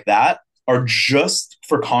hearings like that are just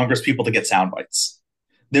for Congress people to get sound bites.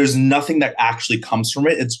 There's nothing that actually comes from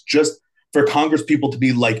it. It's just for Congress people to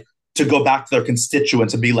be like, to go back to their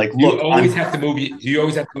constituents and be like, look, do you always have to move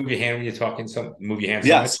your hand when you're talking? Move your hand.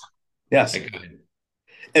 Yes.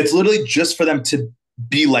 It's literally just for them to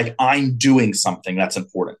be like, I'm doing something that's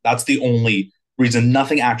important. That's the only reason.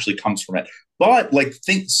 Nothing actually comes from it. But like,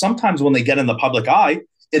 sometimes when they get in the public eye,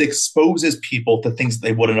 it exposes people to things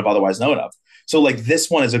they wouldn't have otherwise known of. So like this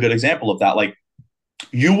one is a good example of that. Like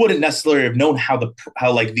you wouldn't necessarily have known how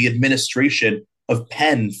like the administration of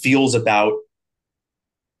Penn feels about,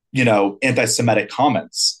 anti-Semitic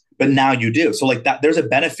comments, but now you do. So like that, there's a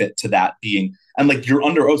benefit to that being, and like you're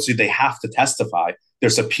under oath, so they have to testify. They're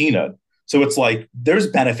subpoenaed. So it's like, there's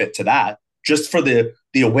benefit to that. just for the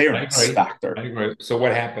I awareness agree. factor. I agree. So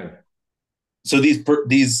what happened? So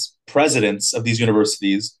these presidents of these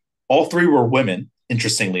universities, all three were women,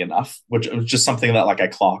 interestingly enough, which was just something that like I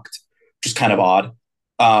clocked, which is kind of odd.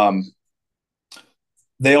 Um,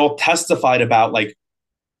 they all testified about like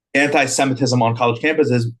anti-Semitism on college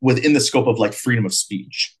campuses within the scope of like freedom of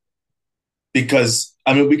speech. Because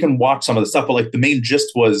I mean, we can watch some of the stuff, but like the main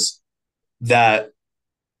gist was that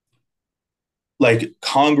like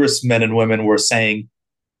congressmen and women were saying,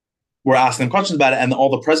 were asking them questions about it, and all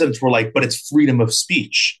the presidents were like, "But it's freedom of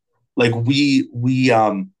speech. Like we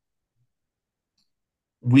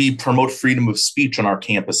promote freedom of speech on our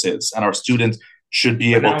campuses, and our students should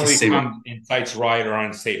be But able now to when say it what." comes incites riot or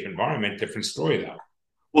unsafe environment, different story though.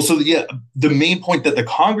 Well, so yeah, the main point that the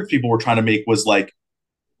Congress people were trying to make was like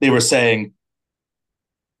they were saying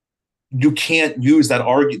you can't use that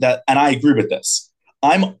argue that, and I agree with this.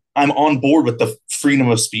 I'm on board with the freedom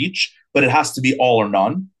of speech, but it has to be all or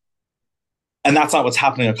none, and that's not what's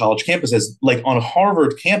happening on college campuses. Like on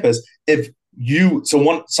Harvard campus, if you so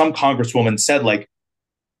one some congresswoman said like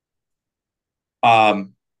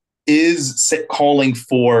um is calling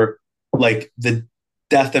for like the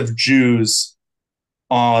death of Jews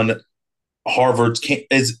on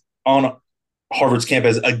is on Harvard's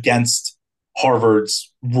campus against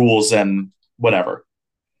Harvard's rules and whatever.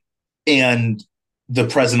 And the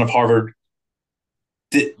president of Harvard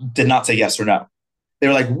did not say yes or no. They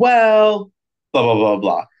were like, well, blah, blah, blah,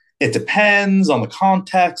 blah. It depends on the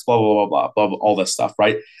context, blah, blah, blah, blah, blah, blah, all this stuff,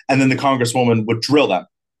 right? And then the congresswoman would drill them.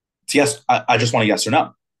 It's yes, I just want a yes or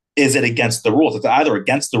no. Is it against the rules? It's either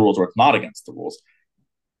against the rules or it's not against the rules.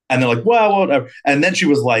 And they're like, well, whatever. And then she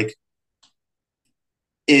was like,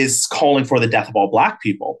 is calling for the death of all black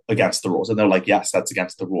people against the rules? And they're like, yes, that's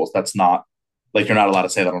against the rules. That's not like you're not allowed to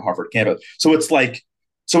say that on Harvard campus. So it's like,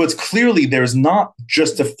 so it's clearly there's not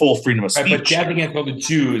just a full freedom of speech. Right, but death against all the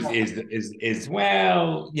Jews is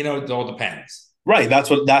well, it all depends. Right. That's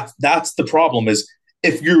the problem is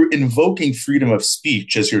if you're invoking freedom of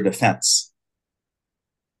speech as your defense,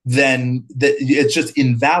 then it's just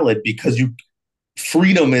invalid because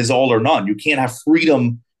freedom is all or none. You can't have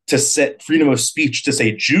freedom to set freedom of speech to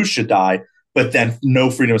say Jews should die, but then no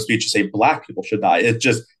freedom of speech to say black people should die. It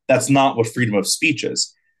just that's not what freedom of speech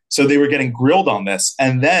is. So they were getting grilled on this,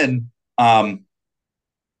 and then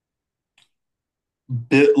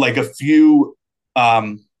like a few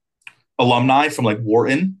alumni from like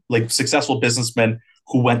Wharton, like successful businessmen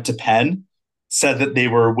who went to Penn, said that they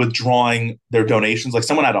were withdrawing their donations. Like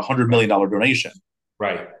someone had $100 million donation,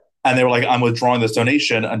 right? And they were like, "I'm withdrawing this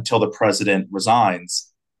donation until the president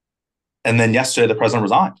resigns." And then yesterday, the president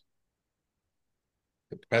resigned.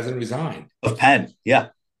 The president resigned of Penn. Yeah.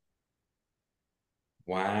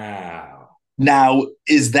 Wow. Now,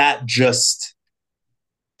 is that just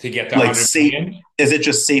to get the like is it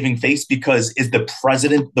just saving face? Because is the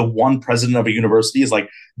president the one president of a university is like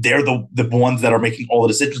they're the ones that are making all the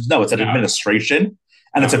decisions? No, it's an administration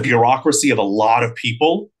and it's a bureaucracy of a lot of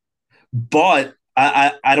people. But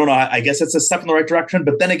I don't know. I guess it's a step in the right direction.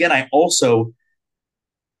 But then again, I also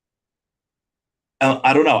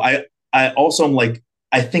I don't know. I also am like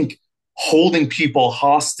I think holding people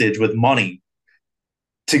hostage with money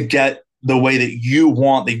to get the way that you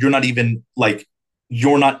want, that you're not even like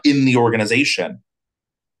you're not in the organization,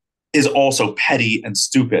 is also petty and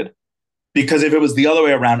stupid. Because if it was the other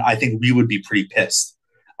way around, I think we would be pretty pissed.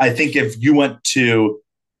 I think if you went to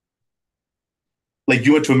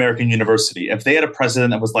American University, if they had a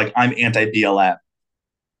president that was like, I'm anti-BLM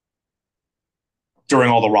during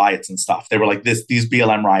all the riots and stuff, they were like, these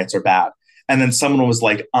BLM riots are bad. And then someone was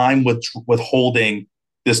like, I'm withholding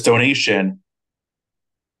this donation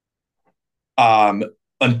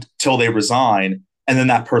until they resign. And then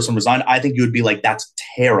that person resigned. I think you would be like, that's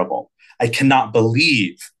terrible. I cannot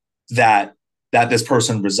believe that this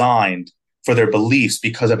person resigned for their beliefs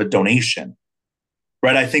because of a donation.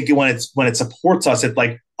 Right. I think when it supports us, it's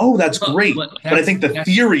like, oh, that's great. But I think the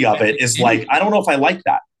theory of it is like, I don't know if I like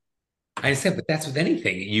that. I understand, but that's with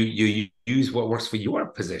anything. You use what works for your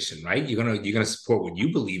position, right? You're gonna support what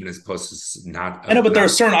you believe in as opposed to not. I know, but there are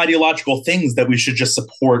certain ideological things that we should just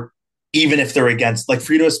support, even if they're against, like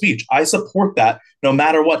freedom of speech. I support that no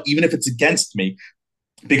matter what, even if it's against me,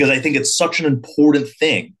 because I think it's such an important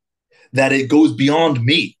thing that it goes beyond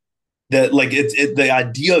me. That like the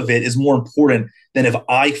idea of it is more important than if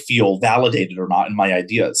I feel validated or not in my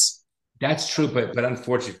ideas. That's true, but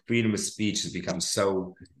unfortunately, freedom of speech has become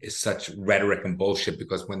such rhetoric and bullshit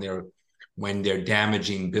because when they're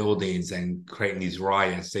damaging buildings and creating these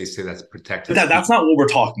riots, they say that's protected. That's not what we're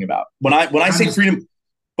talking about. When I say freedom,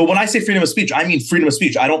 but when I say freedom of speech, I mean freedom of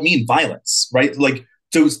speech. I don't mean violence, right? Like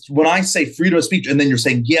So when I say freedom of speech, and then you're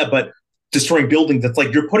saying, yeah, but destroying buildings, that's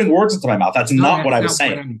like you're putting words into my mouth. That's No, not what that's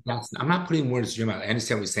I was not what saying. I'm not putting words in your mouth. I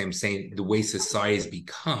understand what you're saying. I'm saying the way society has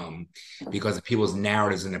become because of people's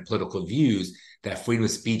narratives and their political views, that freedom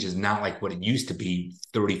of speech is not like what it used to be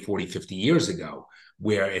 30, 40, 50 years ago,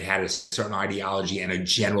 where it had a certain ideology and a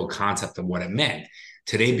general concept of what it meant.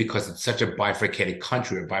 Today, because it's such a bifurcated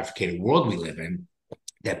country or bifurcated world we live in,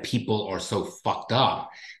 that people are so fucked up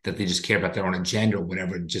that they just care about their own agenda or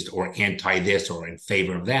whatever, just or anti this or in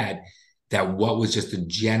favor of that. That what was just a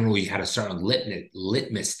general, you had a certain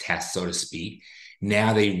litmus test, so to speak.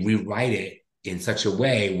 Now they rewrite it in such a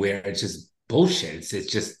way where it's just bullshit.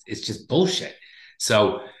 It's just bullshit.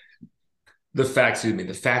 So the fact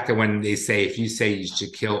that when they say, if you say you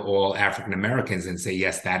should kill all African Americans and say,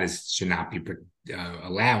 yes, that should not be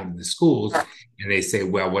allowed in the schools. And they say,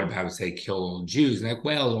 well, what about say kill all Jews? And like,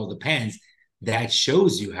 well, it all depends. That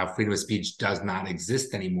shows you how freedom of speech does not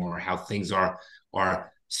exist anymore, how things are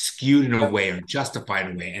skewed in a way or justified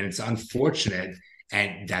in a way. And it's unfortunate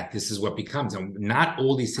and that this is what becomes. And not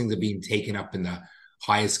all these things are being taken up in the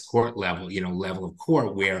highest court level, level of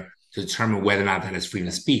court where to determine whether or not that is freedom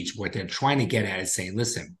of speech. What they're trying to get at is saying,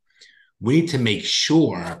 listen, we need to make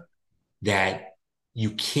sure that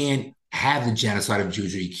you can't have the genocide of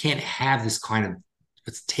Jews, or you can't have this kind of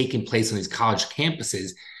that's taking place on these college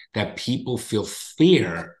campuses that people feel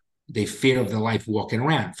fear. They fear of their life walking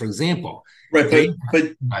around. For example, right?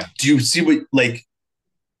 But do you see what like?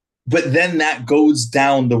 But then that goes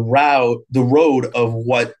down the road of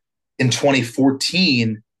what in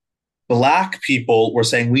 2014 Black people were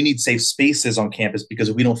saying we need safe spaces on campus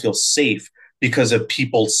because we don't feel safe because of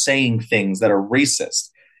people saying things that are racist.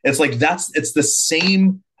 It's like it's the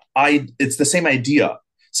same idea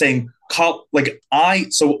saying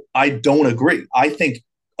I don't agree. I think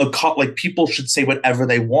like people should say whatever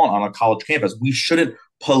they want on a college campus. We shouldn't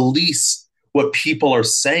police what people are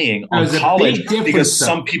saying on college because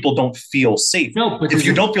some people don't feel safe. No, but if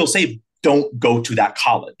you don't feel safe, don't go to that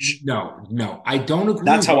college. No, I don't agree.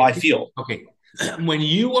 That's how I feel. Okay. When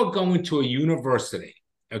you are going to a university,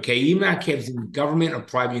 okay, even on campus, government or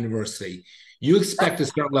private university, you expect a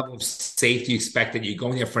certain level of safety. You expect that you're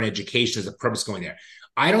going there for an education. There's a purpose going there.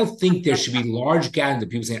 I don't think there should be large gatherings of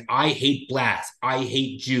people saying, I hate Blacks, I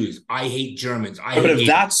hate Jews, I hate Germans. But if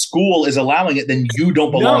that school is allowing it, then you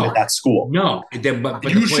don't belong at that school. No. But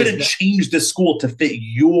you shouldn't change the school to fit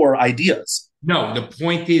your ideas. No, the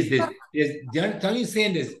point is don't you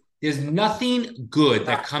understand this? There's nothing good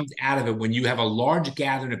that comes out of it when you have a large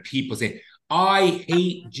gathering of people saying, I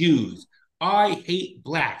hate Jews, I hate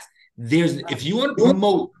Blacks. If you want to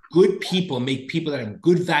promote good people, make people that have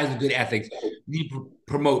good values and good ethics, you need to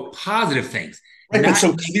promote positive things. Right, but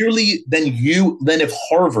so clearly, then if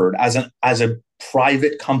Harvard, as a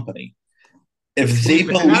private company, if they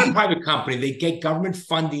believe not a private company, they get government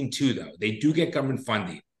funding too, though. They do get government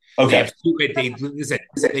funding. Okay.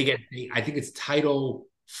 They get. I think it's Title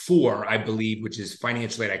IV, I believe, which is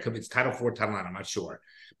financial aid. It's Title IV, Title IX. I'm not sure,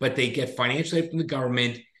 but they get financial aid from the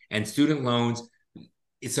government and student loans.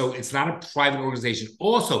 So it's not a private organization.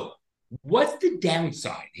 Also, what's the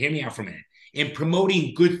downside? Hear me out for a minute. In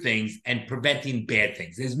promoting good things and preventing bad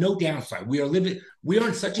things, there's no downside. We are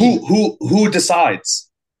in such a who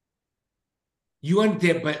decides. You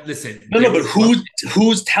understand, but listen. No, but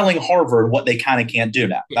who's telling Harvard what they can and can't do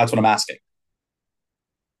now? That's what I'm asking.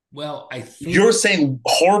 Well, I think you're saying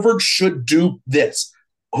Harvard should do this.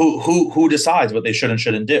 Who decides what they should and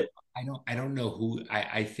shouldn't do? I don't know who.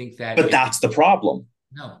 I think that. But that's the problem.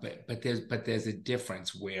 No, but there's a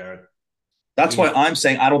difference where. That's why I'm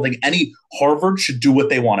saying I don't think any Harvard should do what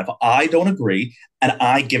they want. If I don't agree and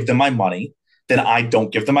I give them my money, then I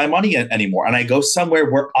don't give them my money anymore. And I go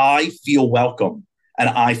somewhere where I feel welcome and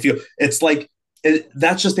I feel it's like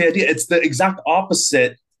that's just the idea. It's the exact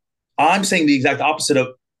opposite. I'm saying the exact opposite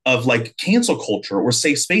of like cancel culture or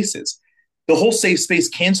safe spaces. The whole safe space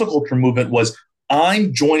cancel culture movement was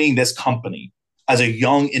I'm joining this company as a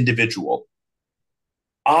young individual.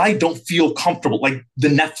 I don't feel comfortable, like the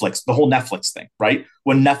whole Netflix thing, right?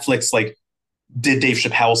 When Netflix like did Dave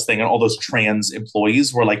Chappelle's thing and all those trans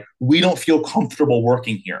employees were like, we don't feel comfortable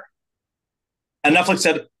working here. And Netflix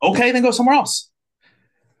said, okay, then go somewhere else.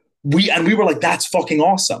 We were like, that's fucking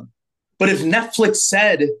awesome. But if Netflix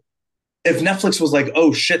was like,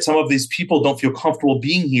 oh shit, some of these people don't feel comfortable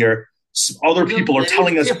being here, other people are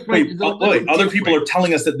telling us, other people are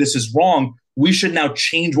telling us that this is wrong, we should now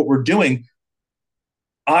change what we're doing.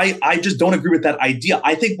 I just don't agree with that idea.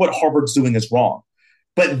 I think what Harvard's doing is wrong.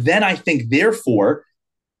 But then I think, therefore,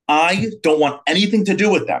 I don't want anything to do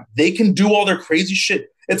with them. They can do all their crazy shit.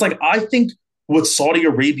 It's like, I think what Saudi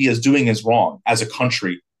Arabia is doing is wrong as a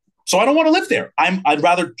country. So I don't want to live there. I'd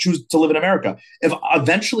rather choose to live in America. If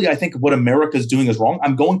eventually I think what America is doing is wrong,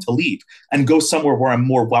 I'm going to leave and go somewhere where I'm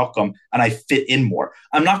more welcome and I fit in more.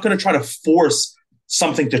 I'm not going to try to force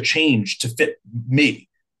something to change to fit me.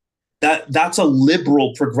 That's a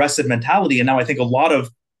liberal progressive mentality. And now I think a lot of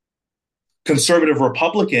conservative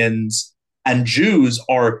Republicans and Jews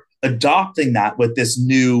are adopting that with this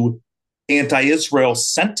new anti-Israel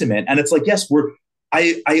sentiment. And it's like, yes,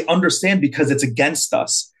 I understand because it's against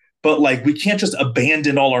us, but like we can't just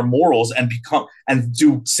abandon all our morals and become and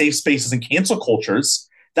do safe spaces and cancel cultures.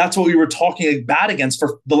 That's what we were talking bad against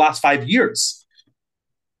for the last 5 years.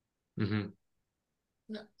 Mm-hmm.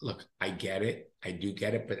 Look, I get it. I do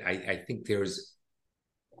get it, but I think there's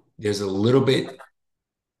a little bit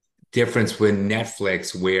difference with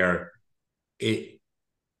Netflix where it,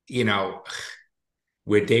 you know,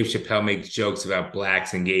 where Dave Chappelle makes jokes about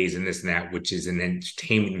blacks and gays and this and that, which is an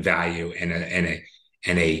entertainment value and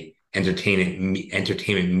a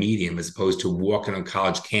entertainment medium, as opposed to walking on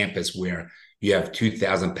college campus where you have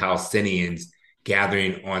 2,000 Palestinians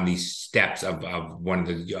gathering on the steps of one of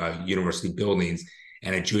the university buildings,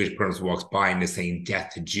 and a Jewish person walks by and they're saying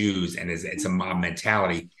 "death to Jews," and it's a mob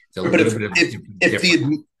mentality. It's a little bit of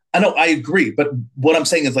different. I know, I agree, but what I'm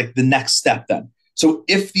saying is like the next step then. So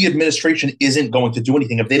if the administration isn't going to do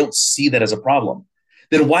anything, if they don't see that as a problem,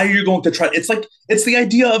 then why are you going to try? It's like, it's the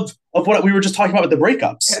idea of what we were just talking about with the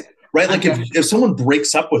breakups, right? Like if someone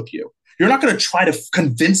breaks up with you, you're not going to try to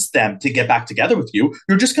convince them to get back together with you.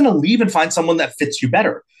 You're just going to leave and find someone that fits you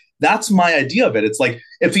better. That's my idea of it. It's like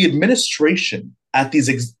if the administration at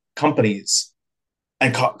these companies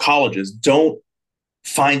and colleges don't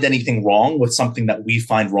find anything wrong with something that we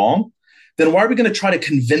find wrong, then why are we going to try to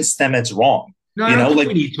convince them it's wrong? No, I don't think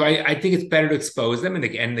we need to. I think it's better to expose them and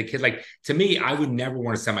the kid. Like, to me, I would never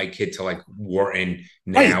want to send my kid to like Wharton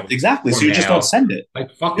now. Right, exactly. So you just don't send it.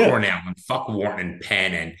 Like fuck Cornell and fuck Wharton and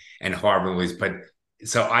Penn and Harvard. But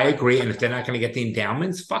so I agree. And if they're not going to get the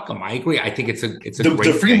endowments, fuck them. I agree. I think it's a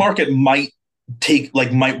the free market might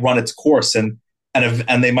run its course and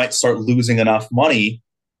they might start losing enough money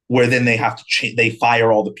where then they have to they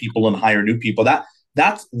fire all the people and hire new people.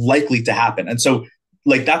 That's likely to happen. And so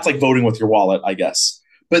like that's like voting with your wallet, I guess.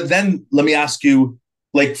 But then let me ask you,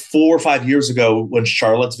 like 4 or 5 years ago when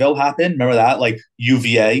Charlottesville happened, remember that? Like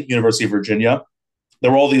UVA, University of Virginia, there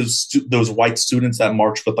were all those white students that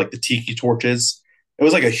marched with like the tiki torches. It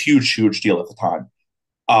was like a huge deal at the time.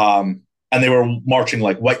 And they were marching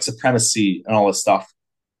like white supremacy and all this stuff.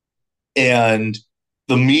 And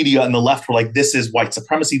the media and the left were like, this is white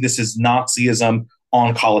supremacy. This is Nazism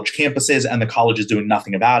on college campuses. And the college is doing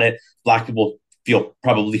nothing about it. Black people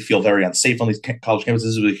probably feel very unsafe on these college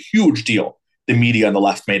campuses. It was a huge deal the media and the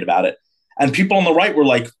left made about it. And people on the right were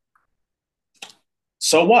like,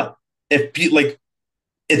 so what? If like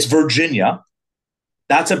it's Virginia,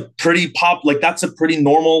 that's a pretty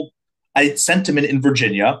normal sentiment in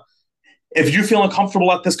Virginia. If you feel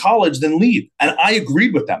uncomfortable at this college, then leave. And I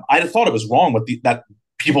agreed with them. I thought it was wrong with that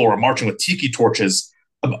people were marching with tiki torches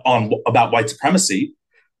about white supremacy.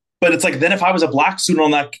 But it's like, then if I was a black student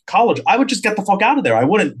on that college, I would just get the fuck out of there. I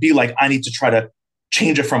wouldn't be like, I need to try to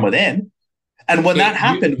change it from within. And when that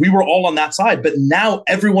happened, we were all on that side. But now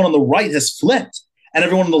everyone on the right has flipped and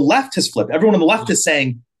everyone on the left has flipped. Everyone on the left is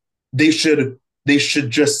saying they should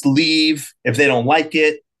just leave if they don't like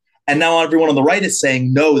it. And now everyone on the right is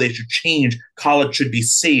saying, no, they should change. College should be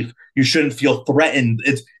safe. You shouldn't feel threatened.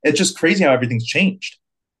 It's just crazy how everything's changed.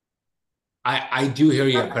 I do hear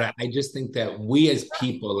you, but I just think that we as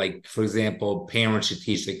people, like, for example, parents should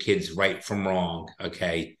teach their kids right from wrong,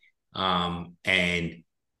 okay? And,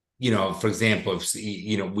 you know, for example, if,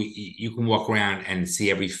 you know, you can walk around and see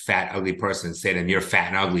every fat, ugly person and say to them, you're fat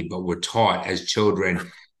and ugly, but we're taught as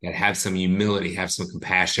children that have some humility, have some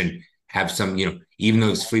compassion, have some, you know, even though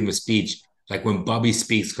it's freedom of speech, like when Bubby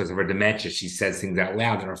speaks because of her dementia, she says things out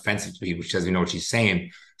loud that are offensive to people. She doesn't know what she's saying.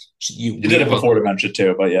 You did it before dementia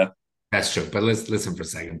too, but yeah. That's true. But let's listen for a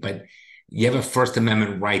second. But you have a First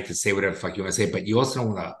Amendment right to say whatever the fuck you want to say, but you also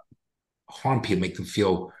don't want to harm people, make them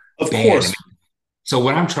feel of bad. Course. So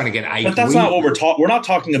what I'm trying to get, but that's not what we're talking. We're not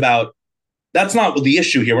talking about. That's not the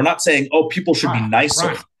issue here. We're not saying, oh, people should be nicer.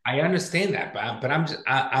 Right. I understand that, but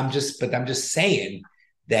I'm just saying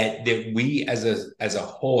that we as a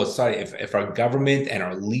whole society, if our government and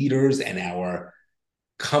our leaders and our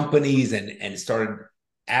companies and started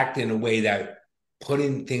acting in a way that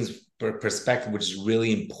putting things perspective, which is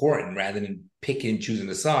really important, rather than picking and choosing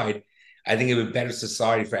a side, I think it would be better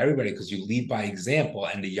society for everybody because you lead by example,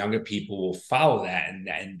 and the younger people will follow that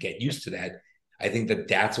and get used to that. I think that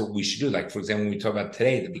that's what we should do. Like, for example, when we talk about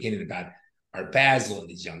today at the beginning about Art Basel and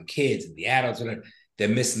these young kids and the adults, whatever, they're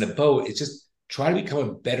missing the boat. It's just try to become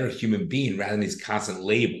a better human being rather than these constant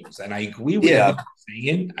labels. And I agree with Yeah, everything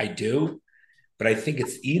you're saying. I do. But I think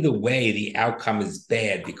it's either way, the outcome is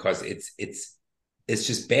bad because it's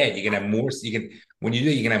just bad. You can have more. You can when you do,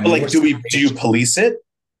 you can have but more like, do you separation. police it?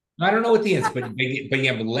 I don't know what the answer, but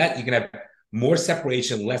you have less. You can have more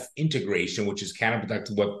separation, less integration, which is counterproductive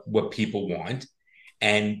to what people want,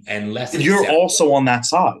 and less You're accept. also on that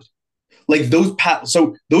side. Like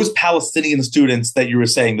so those Palestinian students that you were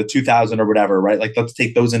saying, the 2000 or whatever, right? Like, let's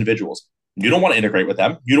take those individuals. You don't want to integrate with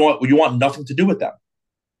them. You want nothing to do with them,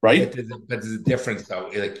 right? But there's a difference,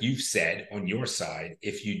 though. Like you've said on your side,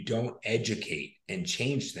 if you don't educate and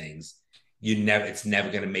change things, it's never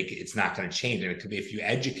going to make it. It's not going to change. And it could be if you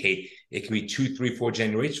educate, it can be 2, 3, 4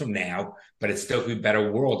 generations from now, but it still could be a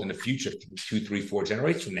better world in the future, 2, 3, 4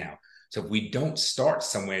 generations from now. So if we don't start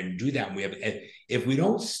somewhere and do that, and if we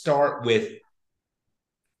don't start with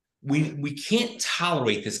we can't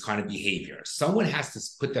tolerate this kind of behavior. Someone has to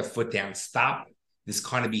put their foot down, stop this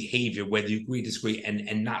kind of behavior, whether you agree, disagree,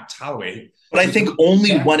 and not tolerate it. But I think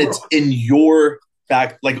only when it's in your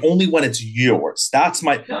back, like only when it's yours. That's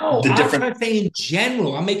No, the I'm different. trying to say in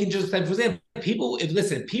general. I'm making just like, for example, people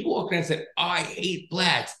walk around and say, I hate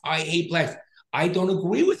blacks. I hate blacks. I don't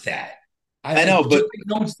agree with that. I know, but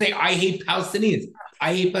no one should say I hate Palestinians.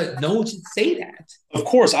 I hate, but no one should say that. of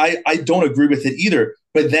course, I don't agree with it either.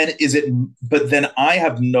 But then But then I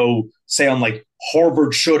have no say on like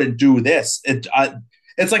Harvard shouldn't do this.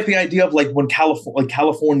 It's like the idea of like when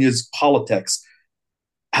California's politics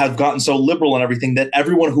have gotten so liberal and everything that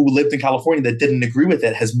everyone who lived in California that didn't agree with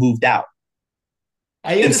it has moved out.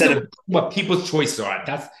 I Instead understand of what people's choices are.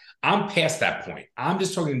 I'm past that point. I'm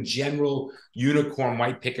just talking general unicorn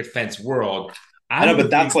white picket fence world. I know, but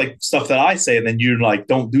that's like stuff that I say, and then you like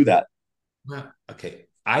don't do that. Well, okay.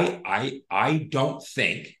 I don't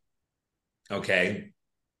think, okay,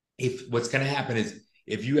 if what's going to happen is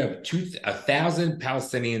if you have 1,000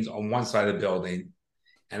 Palestinians on one side of the building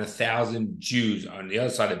and 1,000 Jews on the other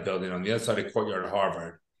side of the building, on the other side of the courtyard at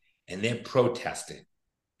Harvard, and they're protesting,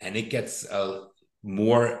 and it gets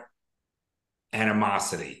more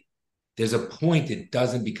animosity. There's a point it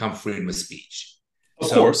doesn't become freedom of speech. Of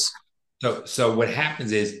course. So what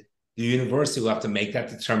happens is the university will have to make that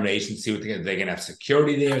determination, see what they're going to have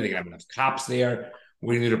security there, they're going to have enough cops there.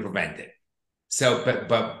 We need to prevent it. So,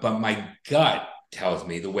 but my gut tells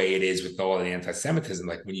me the way it is with all the anti-Semitism,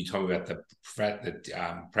 like when you told me about the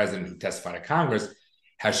president who testified at Congress,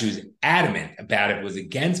 how she was adamant about it was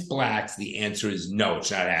against blacks. The answer is no,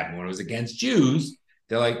 it's not happening. When it was against Jews,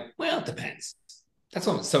 they're like, well, it depends. That's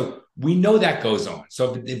all. So we know that goes on.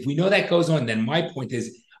 So if we know that goes on, then my point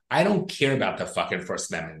is, I don't care about the fucking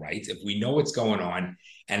First Amendment rights. If we know what's going on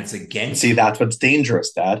and it's against. See, that's what's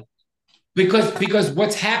dangerous, Dad. Because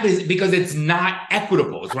what's happening is because it's not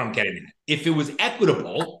equitable, is what I'm getting at. If it was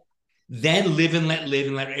equitable, then live and let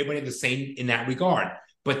everybody have the same in that regard.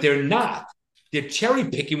 But they're not. They're cherry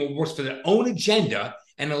picking what works for their own agenda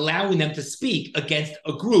and allowing them to speak against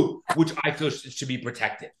a group which I feel should be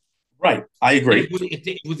protected. Right. I agree. If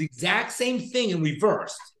it was the exact same thing in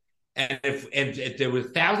reverse, and if there were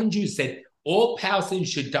 1,000 Jews said all Palestinians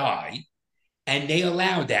should die, and they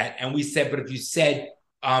allowed that, and we said, but if you said,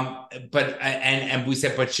 we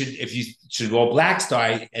said, but should all blacks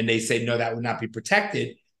die, and they said no, that would not be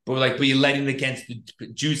protected. But we're like, but you're letting against the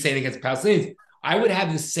Jews saying against Palestinians. I would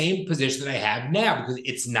have the same position that I have now because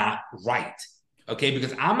it's not right. Okay,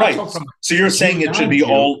 because I'm not talking from. So you're saying it should be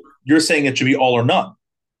all. You're saying it should be all or none.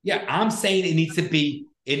 Yeah, I'm saying it needs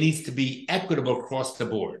to be equitable across the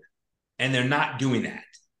board, and they're not doing that.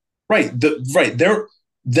 Right.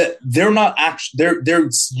 They're not actually they're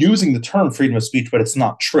using the term freedom of speech, but it's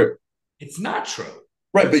not true. It's not true.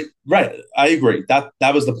 Right. I agree. That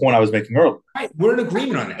was the point I was making earlier. Right. We're in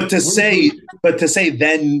agreement on that. But to say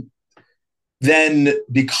then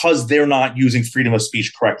because they're not using freedom of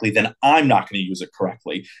speech correctly, then I'm not going to use it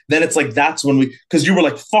correctly. Then it's like that's when because you were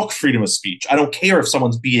like, fuck freedom of speech. I don't care if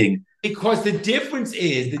someone's being. Because the difference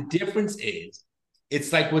is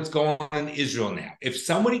it's like what's going on in Israel now. If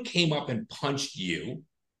somebody came up and punched you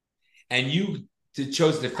and you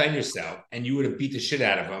chose to defend yourself and you would have beat the shit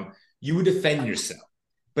out of them, you would defend yourself.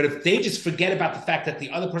 But if they just forget about the fact that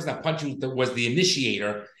the other person that punched you was the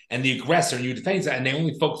initiator and the aggressor, and you defend yourself, and they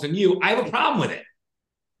only focus on you, I have a problem with it.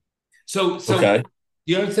 So okay.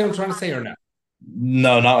 You understand what I'm trying to say or not?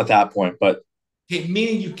 No, not at that point, but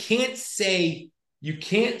meaning you can't say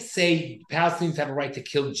Palestinians have a right to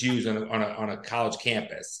kill Jews on a college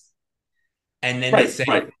campus, and then they say,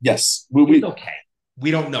 right, yes, it's okay.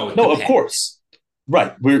 We don't know. No, of course,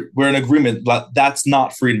 right. We're in agreement. That's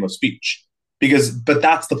not freedom of speech. but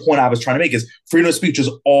that's the point I was trying to make, is freedom of speech is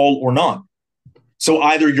all or none. So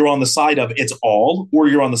either you're on the side of it's all, or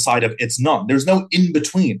you're on the side of it's none. There's no in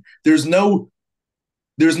between. There's no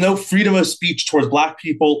freedom of speech towards Black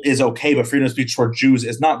people is okay, but freedom of speech towards Jews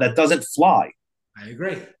is not. That doesn't fly. I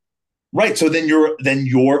agree. Right. So then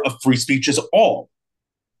you're a free speech is all.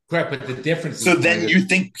 Correct, but the difference. So then you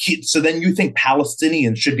think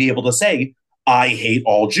Palestinians should be able to say, "I hate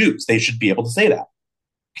all Jews." They should be able to say that.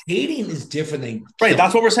 Hating is different than right.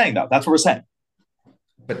 That's what we're saying, though. That's what we're saying.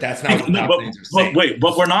 But that's not what Palestinians are saying.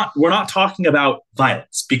 But we're not talking about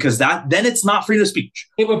violence, because then it's not freedom of speech.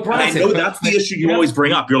 Yeah, but Bronson, I know that's the issue you always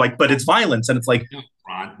bring up. You're like, but it's violence, and it's like,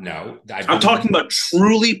 no. I'm talking about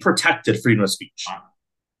truly protected freedom of speech.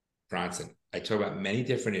 Bronson, I talk about many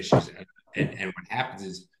different issues, and what happens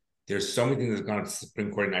is there's so many things that have gone to the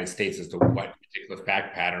Supreme Court of the United States as to what particular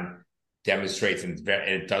fact pattern demonstrates, and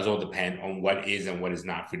it does all depend on what is and what is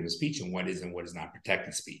not freedom of speech, and what is and what is not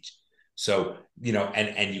protected speech. So,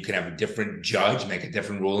 and you can have a different judge make a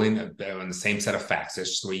different ruling on the same set of facts. That's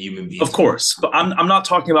just the way human beings. Of course, but I'm not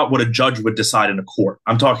talking about what a judge would decide in a court.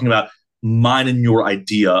 I'm talking about mine and your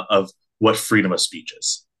idea of what freedom of speech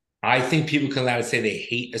is. I think people can allow to say they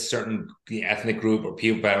hate a certain ethnic group or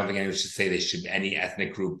people, but I don't think anyone should say any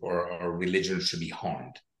ethnic group or religion should be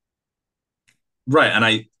harmed. Right, and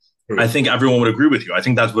I think everyone would agree with you. I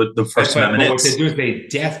think that's what the First Amendment is. What they do is say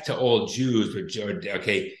death to all Jews,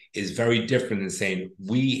 is very different than saying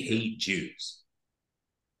we hate Jews.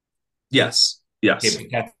 Yes.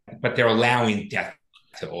 Okay, but they're allowing death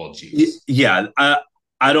to all Jews. Yeah,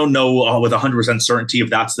 I don't know with 100% certainty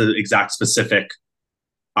if that's the exact specific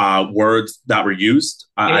words that were used.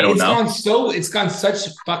 I don't know. It's gone such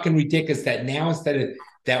fucking ridiculous that now, instead of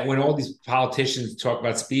that, when all these politicians talk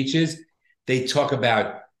about speeches, they talk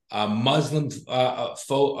about Muslim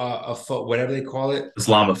whatever they call it,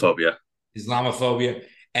 Islamophobia,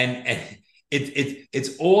 and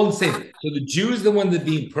it's all the same. So the Jews are the ones that are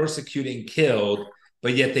being persecuted and killed,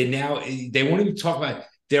 but yet they won't even talk about.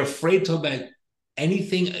 They're afraid to talk about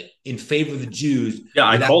anything in favor of the Jews. Yeah,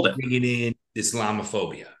 I called it. Bringing in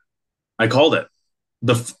Islamophobia. I called it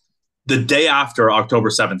the day after October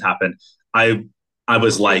 7th happened. I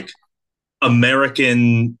was like,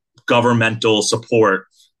 American governmental support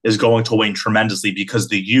is going to wane tremendously, because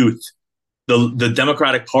the youth, the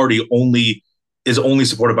Democratic Party is only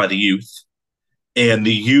supported by the youth, and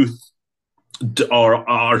the youth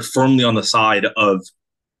are firmly on the side of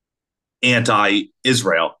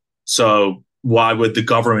anti-Israel. So why would the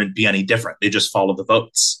government be any different? They just follow the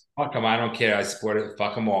votes. Fuck them. I don't care. I support it.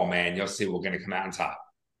 Fuck them all, man. You'll see. We're going to come out on top.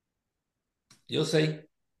 You'll see.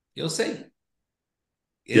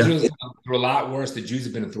 Israel's been through a lot worse. The Jews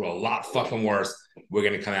have been through a lot fucking worse. We're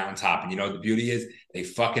going to come out on top. And you know what the beauty is? They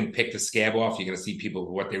fucking pick the scab off. You're going to see people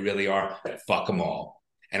for what they really are. Fuck them all.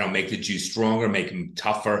 And it'll make the Jews stronger, make them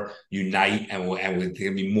tougher, unite, and there's going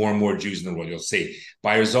to be more and more Jews in the world. You'll see.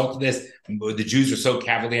 By result of this, the Jews are so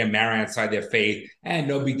cavalier and marry outside their faith. And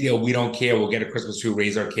no big deal. We don't care. We'll get a Christmas tree,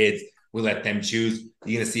 raise our kids. We'll let them choose.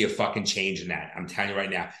 You're going to see a fucking change in that. I'm telling you right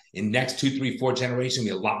now. In next 2, 3, 4 generations,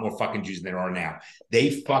 we'll be a lot more fucking Jews than there are now.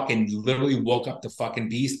 They fucking literally woke up the fucking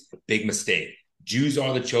beast. Big mistake. Jews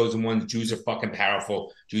are the chosen ones. Jews are fucking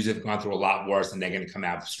powerful. Jews have gone through a lot worse, and they're going to come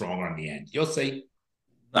out stronger in the end. You'll see.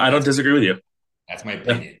 I don't disagree with you. That's my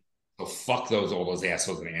opinion. So fuck all those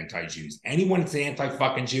assholes and anti-Jews. Anyone that's an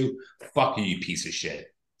anti-fucking Jew, fuck you, you piece of shit.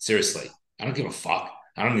 Seriously. I don't give a fuck.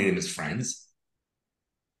 I don't need them as friends.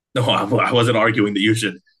 No, I wasn't arguing that you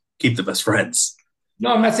should keep them as friends.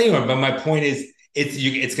 No, I'm not saying that, but my point is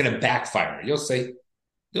it's going to backfire. You'll see.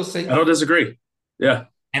 I don't disagree. Yeah.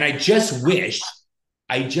 And I just wish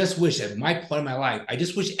at my point in my life, I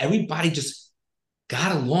just wish everybody just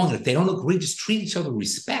got along. If they don't agree, just treat each other with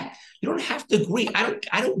respect. You don't have to agree. I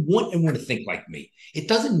don't want anyone to think like me. It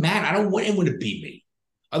doesn't matter. I don't want anyone to be me.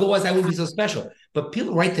 Otherwise, I wouldn't be so special. But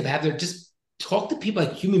people right to have just talk to people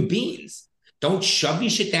like human beings. Don't shove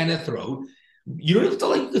your shit down their throat. You don't have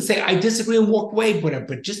to you can say, I disagree and walk away,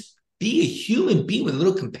 but just be a human being with a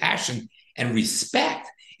little compassion and respect.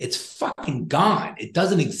 It's fucking gone. It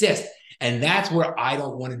doesn't exist. And that's where I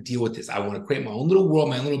don't want to deal with this. I want to create my own little world,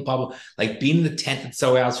 my own little bubble, like being in the tent at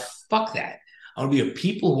somewhere else. Fuck that. I want to be a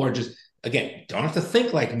people who are just, again, don't have to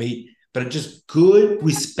think like me, but are just good,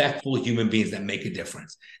 respectful human beings that make a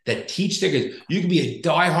difference, that teach their kids. You can be a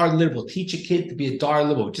diehard liberal, teach a kid to be a diehard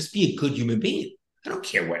liberal, just be a good human being. I don't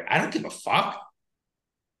care what, I don't give a fuck.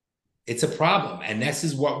 It's a problem. And this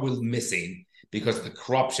is what we're missing because of the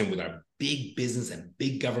corruption with our big business and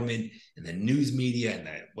big government and the news media and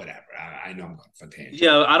the whatever. I know I'm going for tangent.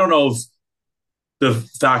 Yeah, I don't know if the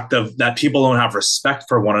fact of that people don't have respect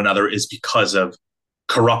for one another is because of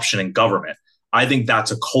corruption in government. I think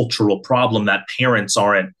that's a cultural problem that parents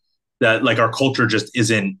aren't, that like our culture just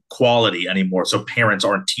isn't quality anymore. So parents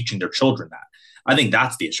aren't teaching their children that. I think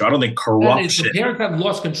that's the issue. I don't think That is, the corruption. parents have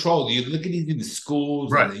lost control. You look at these in the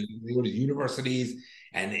schools and Right. they go to universities,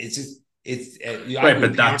 and it's just I Right. agree.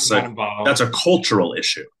 But Parents are not involved. that's a cultural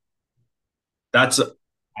issue. That's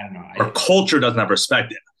I don't know. our culture doesn't have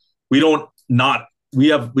respect. We don't not we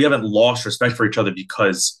haven't lost respect for each other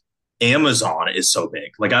because Amazon is so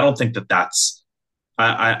big. Like I don't think that that's I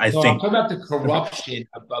No, I'm think talking about the corruption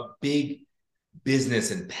of big business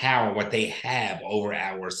and power, what they have over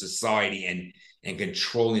our society, and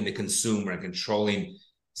controlling the consumer and controlling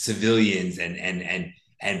civilians,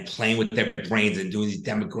 and playing with their brains and doing these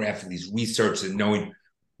demographic, these research, and knowing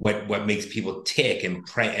what makes people tick, and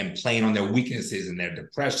playing on their weaknesses and their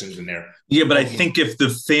depressions and their. yeah, but I think if the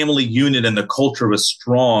family unit and the culture was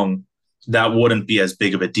strong, that wouldn't be as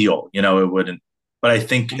big of a deal. You know, it wouldn't. But I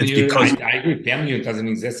think it's because I agree. Family unit doesn't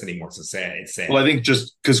exist anymore. It's sad. It's sad. well, I think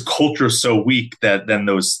just because culture is so weak that then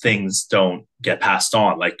those things don't get passed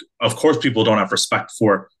on. Like, of course, people don't have respect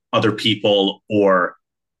for other people or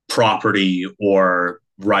property or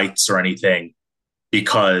rights or anything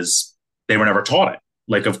because they were never taught it.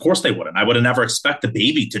 Like, of course they wouldn't. I would have never expect a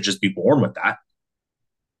baby to just be born with that.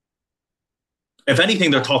 If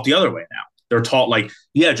anything, they're taught the other way now. They're taught like,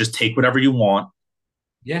 yeah, just take whatever you want.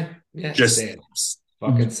 Yeah, yeah, Just sad.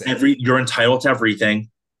 Fucking sad. you're entitled to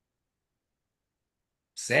everything.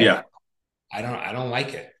 Sad. Yeah. I don't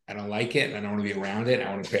like it. I don't like it. I don't want to be around it.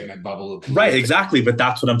 I want to create my bubble. Right, exactly. But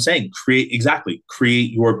that's what I'm saying.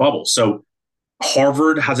 Create your bubble. So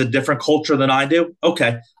Harvard has a different culture than I do.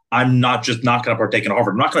 Okay. I'm not just not going to partake in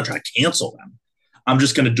Harvard. I'm not going to try to cancel them. I'm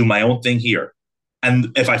just going to do my own thing here.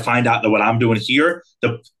 And if I find out that what I'm doing here,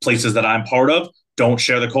 the places that I'm part of, don't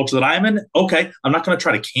share the culture that I'm in, okay, I'm not going to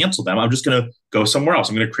try to cancel them. I'm just going to go somewhere else.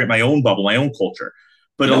 I'm going to create my own bubble, my own culture.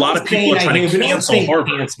 But a lot of people are trying to cancel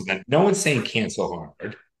Harvard. Cancel them. No one's saying cancel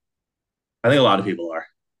Harvard. I think a lot of people are.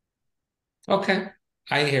 Okay,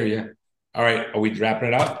 I hear you. All right, are we wrapping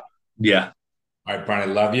it up? Yeah. All right, Brian,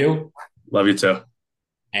 I love you. Love you too.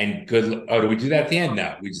 And good. Oh, do we do that at the end?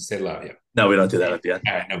 No, we just say love you. No, we don't do that at the end.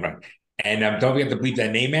 All right, no problem. And don't forget to bleep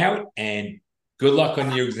that name out. And good luck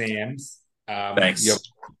on your exams. Thanks.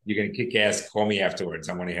 You're going to kick ass. Call me afterwards.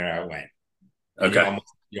 I want to hear how it went. Okay.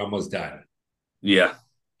 You're almost done. Yeah.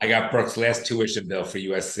 I got Brooks' last tuition bill for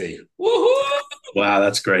USC. Woohoo! Wow,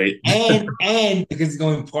 that's great. and because he's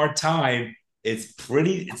going part time, it's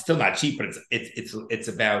still not cheap, but it's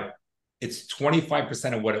about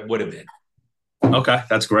 25% of what it would have been. Okay,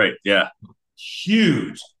 that's great. Yeah.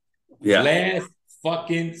 Huge. Yeah. Last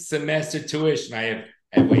fucking semester tuition. I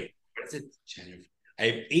have wait, what is it? January. I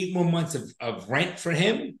have 8 more months of rent for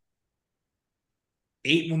him.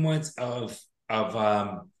 8 more months of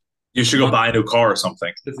you should go buy a new car or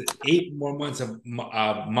something. 8 more months of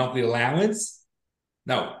monthly allowance.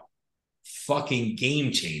 No, fucking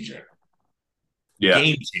game changer. Yeah.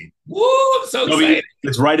 Game changer. Woo, I'm so excited.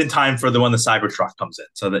 It's right in time for the Cybertruck comes in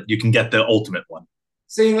so that you can get the ultimate one.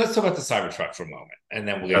 See, let's talk about the Cybertruck for a moment, and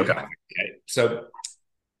then we'll get okay. Okay. So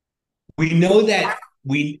we know that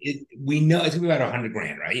we know it's gonna be about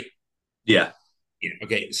 $100,000, right? Yeah.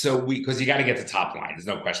 Okay. So because you got to get the top line, there's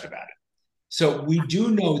no question about it. So we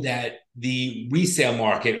do know that the resale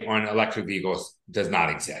market on electric vehicles does not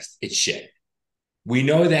exist. It's shit. We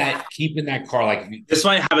know that keeping that car this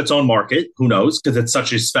might have its own market. Who knows? Because it's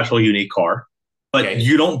such a special, unique car. But okay.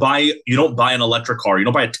 you don't buy an electric car. You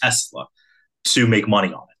don't buy a Tesla to make money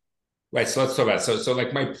on it. Right. So let's talk about it. So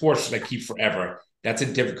like my Porsche that I keep forever. That's a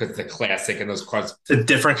different because it's a classic and those cars. It's a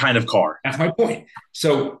different kind of car. That's my point.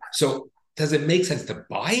 So does it make sense to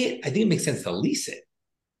buy it? I think it makes sense to lease it.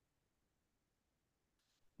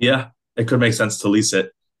 Yeah, it could make sense to lease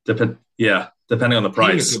it. Depending on the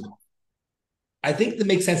price. I think it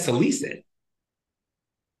makes sense to lease it.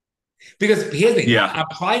 Because here's the thing. Yeah. I'm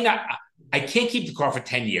probably not. I can't keep the car for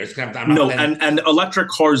 10 years. And electric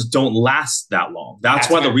cars don't last that long. That's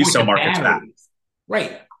why the resale market's bad.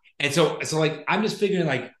 Right. And so like I'm just figuring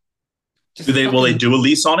like. Will they do a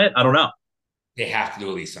lease on it? I don't know. They have to do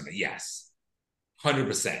a lease on it. Yes.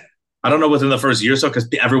 100%. I don't know within the first year or so because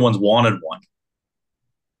everyone's wanted one.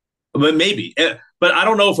 But maybe. But I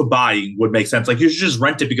don't know if a buy would make sense. Like you should just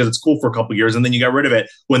rent it because it's cool for a couple of years and then you get rid of it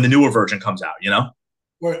when the newer version comes out, you know?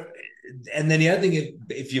 And then the other thing,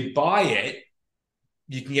 if you buy it,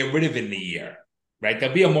 you can get rid of it in a year, right?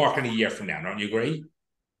 There'll be a market in a year from now. Don't you agree?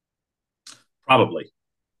 Probably.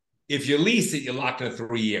 If you lease it, you're locked into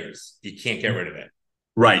 3 years. You can't get rid of it.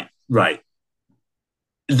 Right.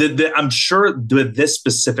 I'm sure with this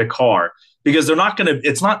specific car, because they're not going to,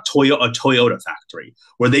 it's not a Toyota factory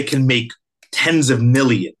where they can make tens of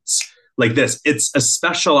millions like this. It's a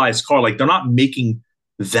specialized car. Like they're not making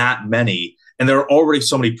that many. And there are already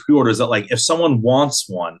so many pre-orders that like if someone wants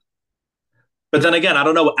one, but then again, I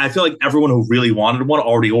don't know. I feel like everyone who really wanted one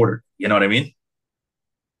already ordered. You know what I mean?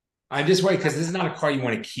 I'm just worried because this is not a car you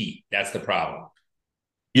want to keep. That's the problem.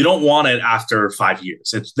 You don't want it after 5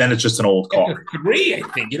 years. Then it's just an old car. After 3, I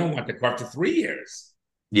think. You don't want the car after 3 years.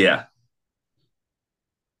 Yeah.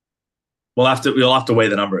 We'll have to weigh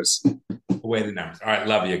the numbers. Weigh the numbers. All right,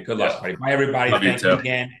 love you. Good luck, buddy. Bye, everybody. Love Thank you you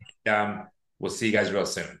again. We'll see you guys real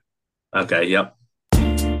soon. Okay, yep.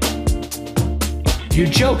 You're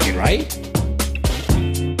joking, right?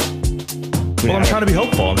 Well, I'm trying to be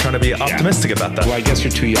hopeful. I'm trying to be optimistic about that. Well, I guess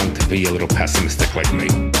you're too young to be a little pessimistic like me.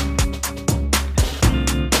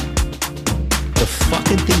 The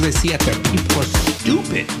fucking things I see out there, people are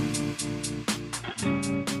stupid.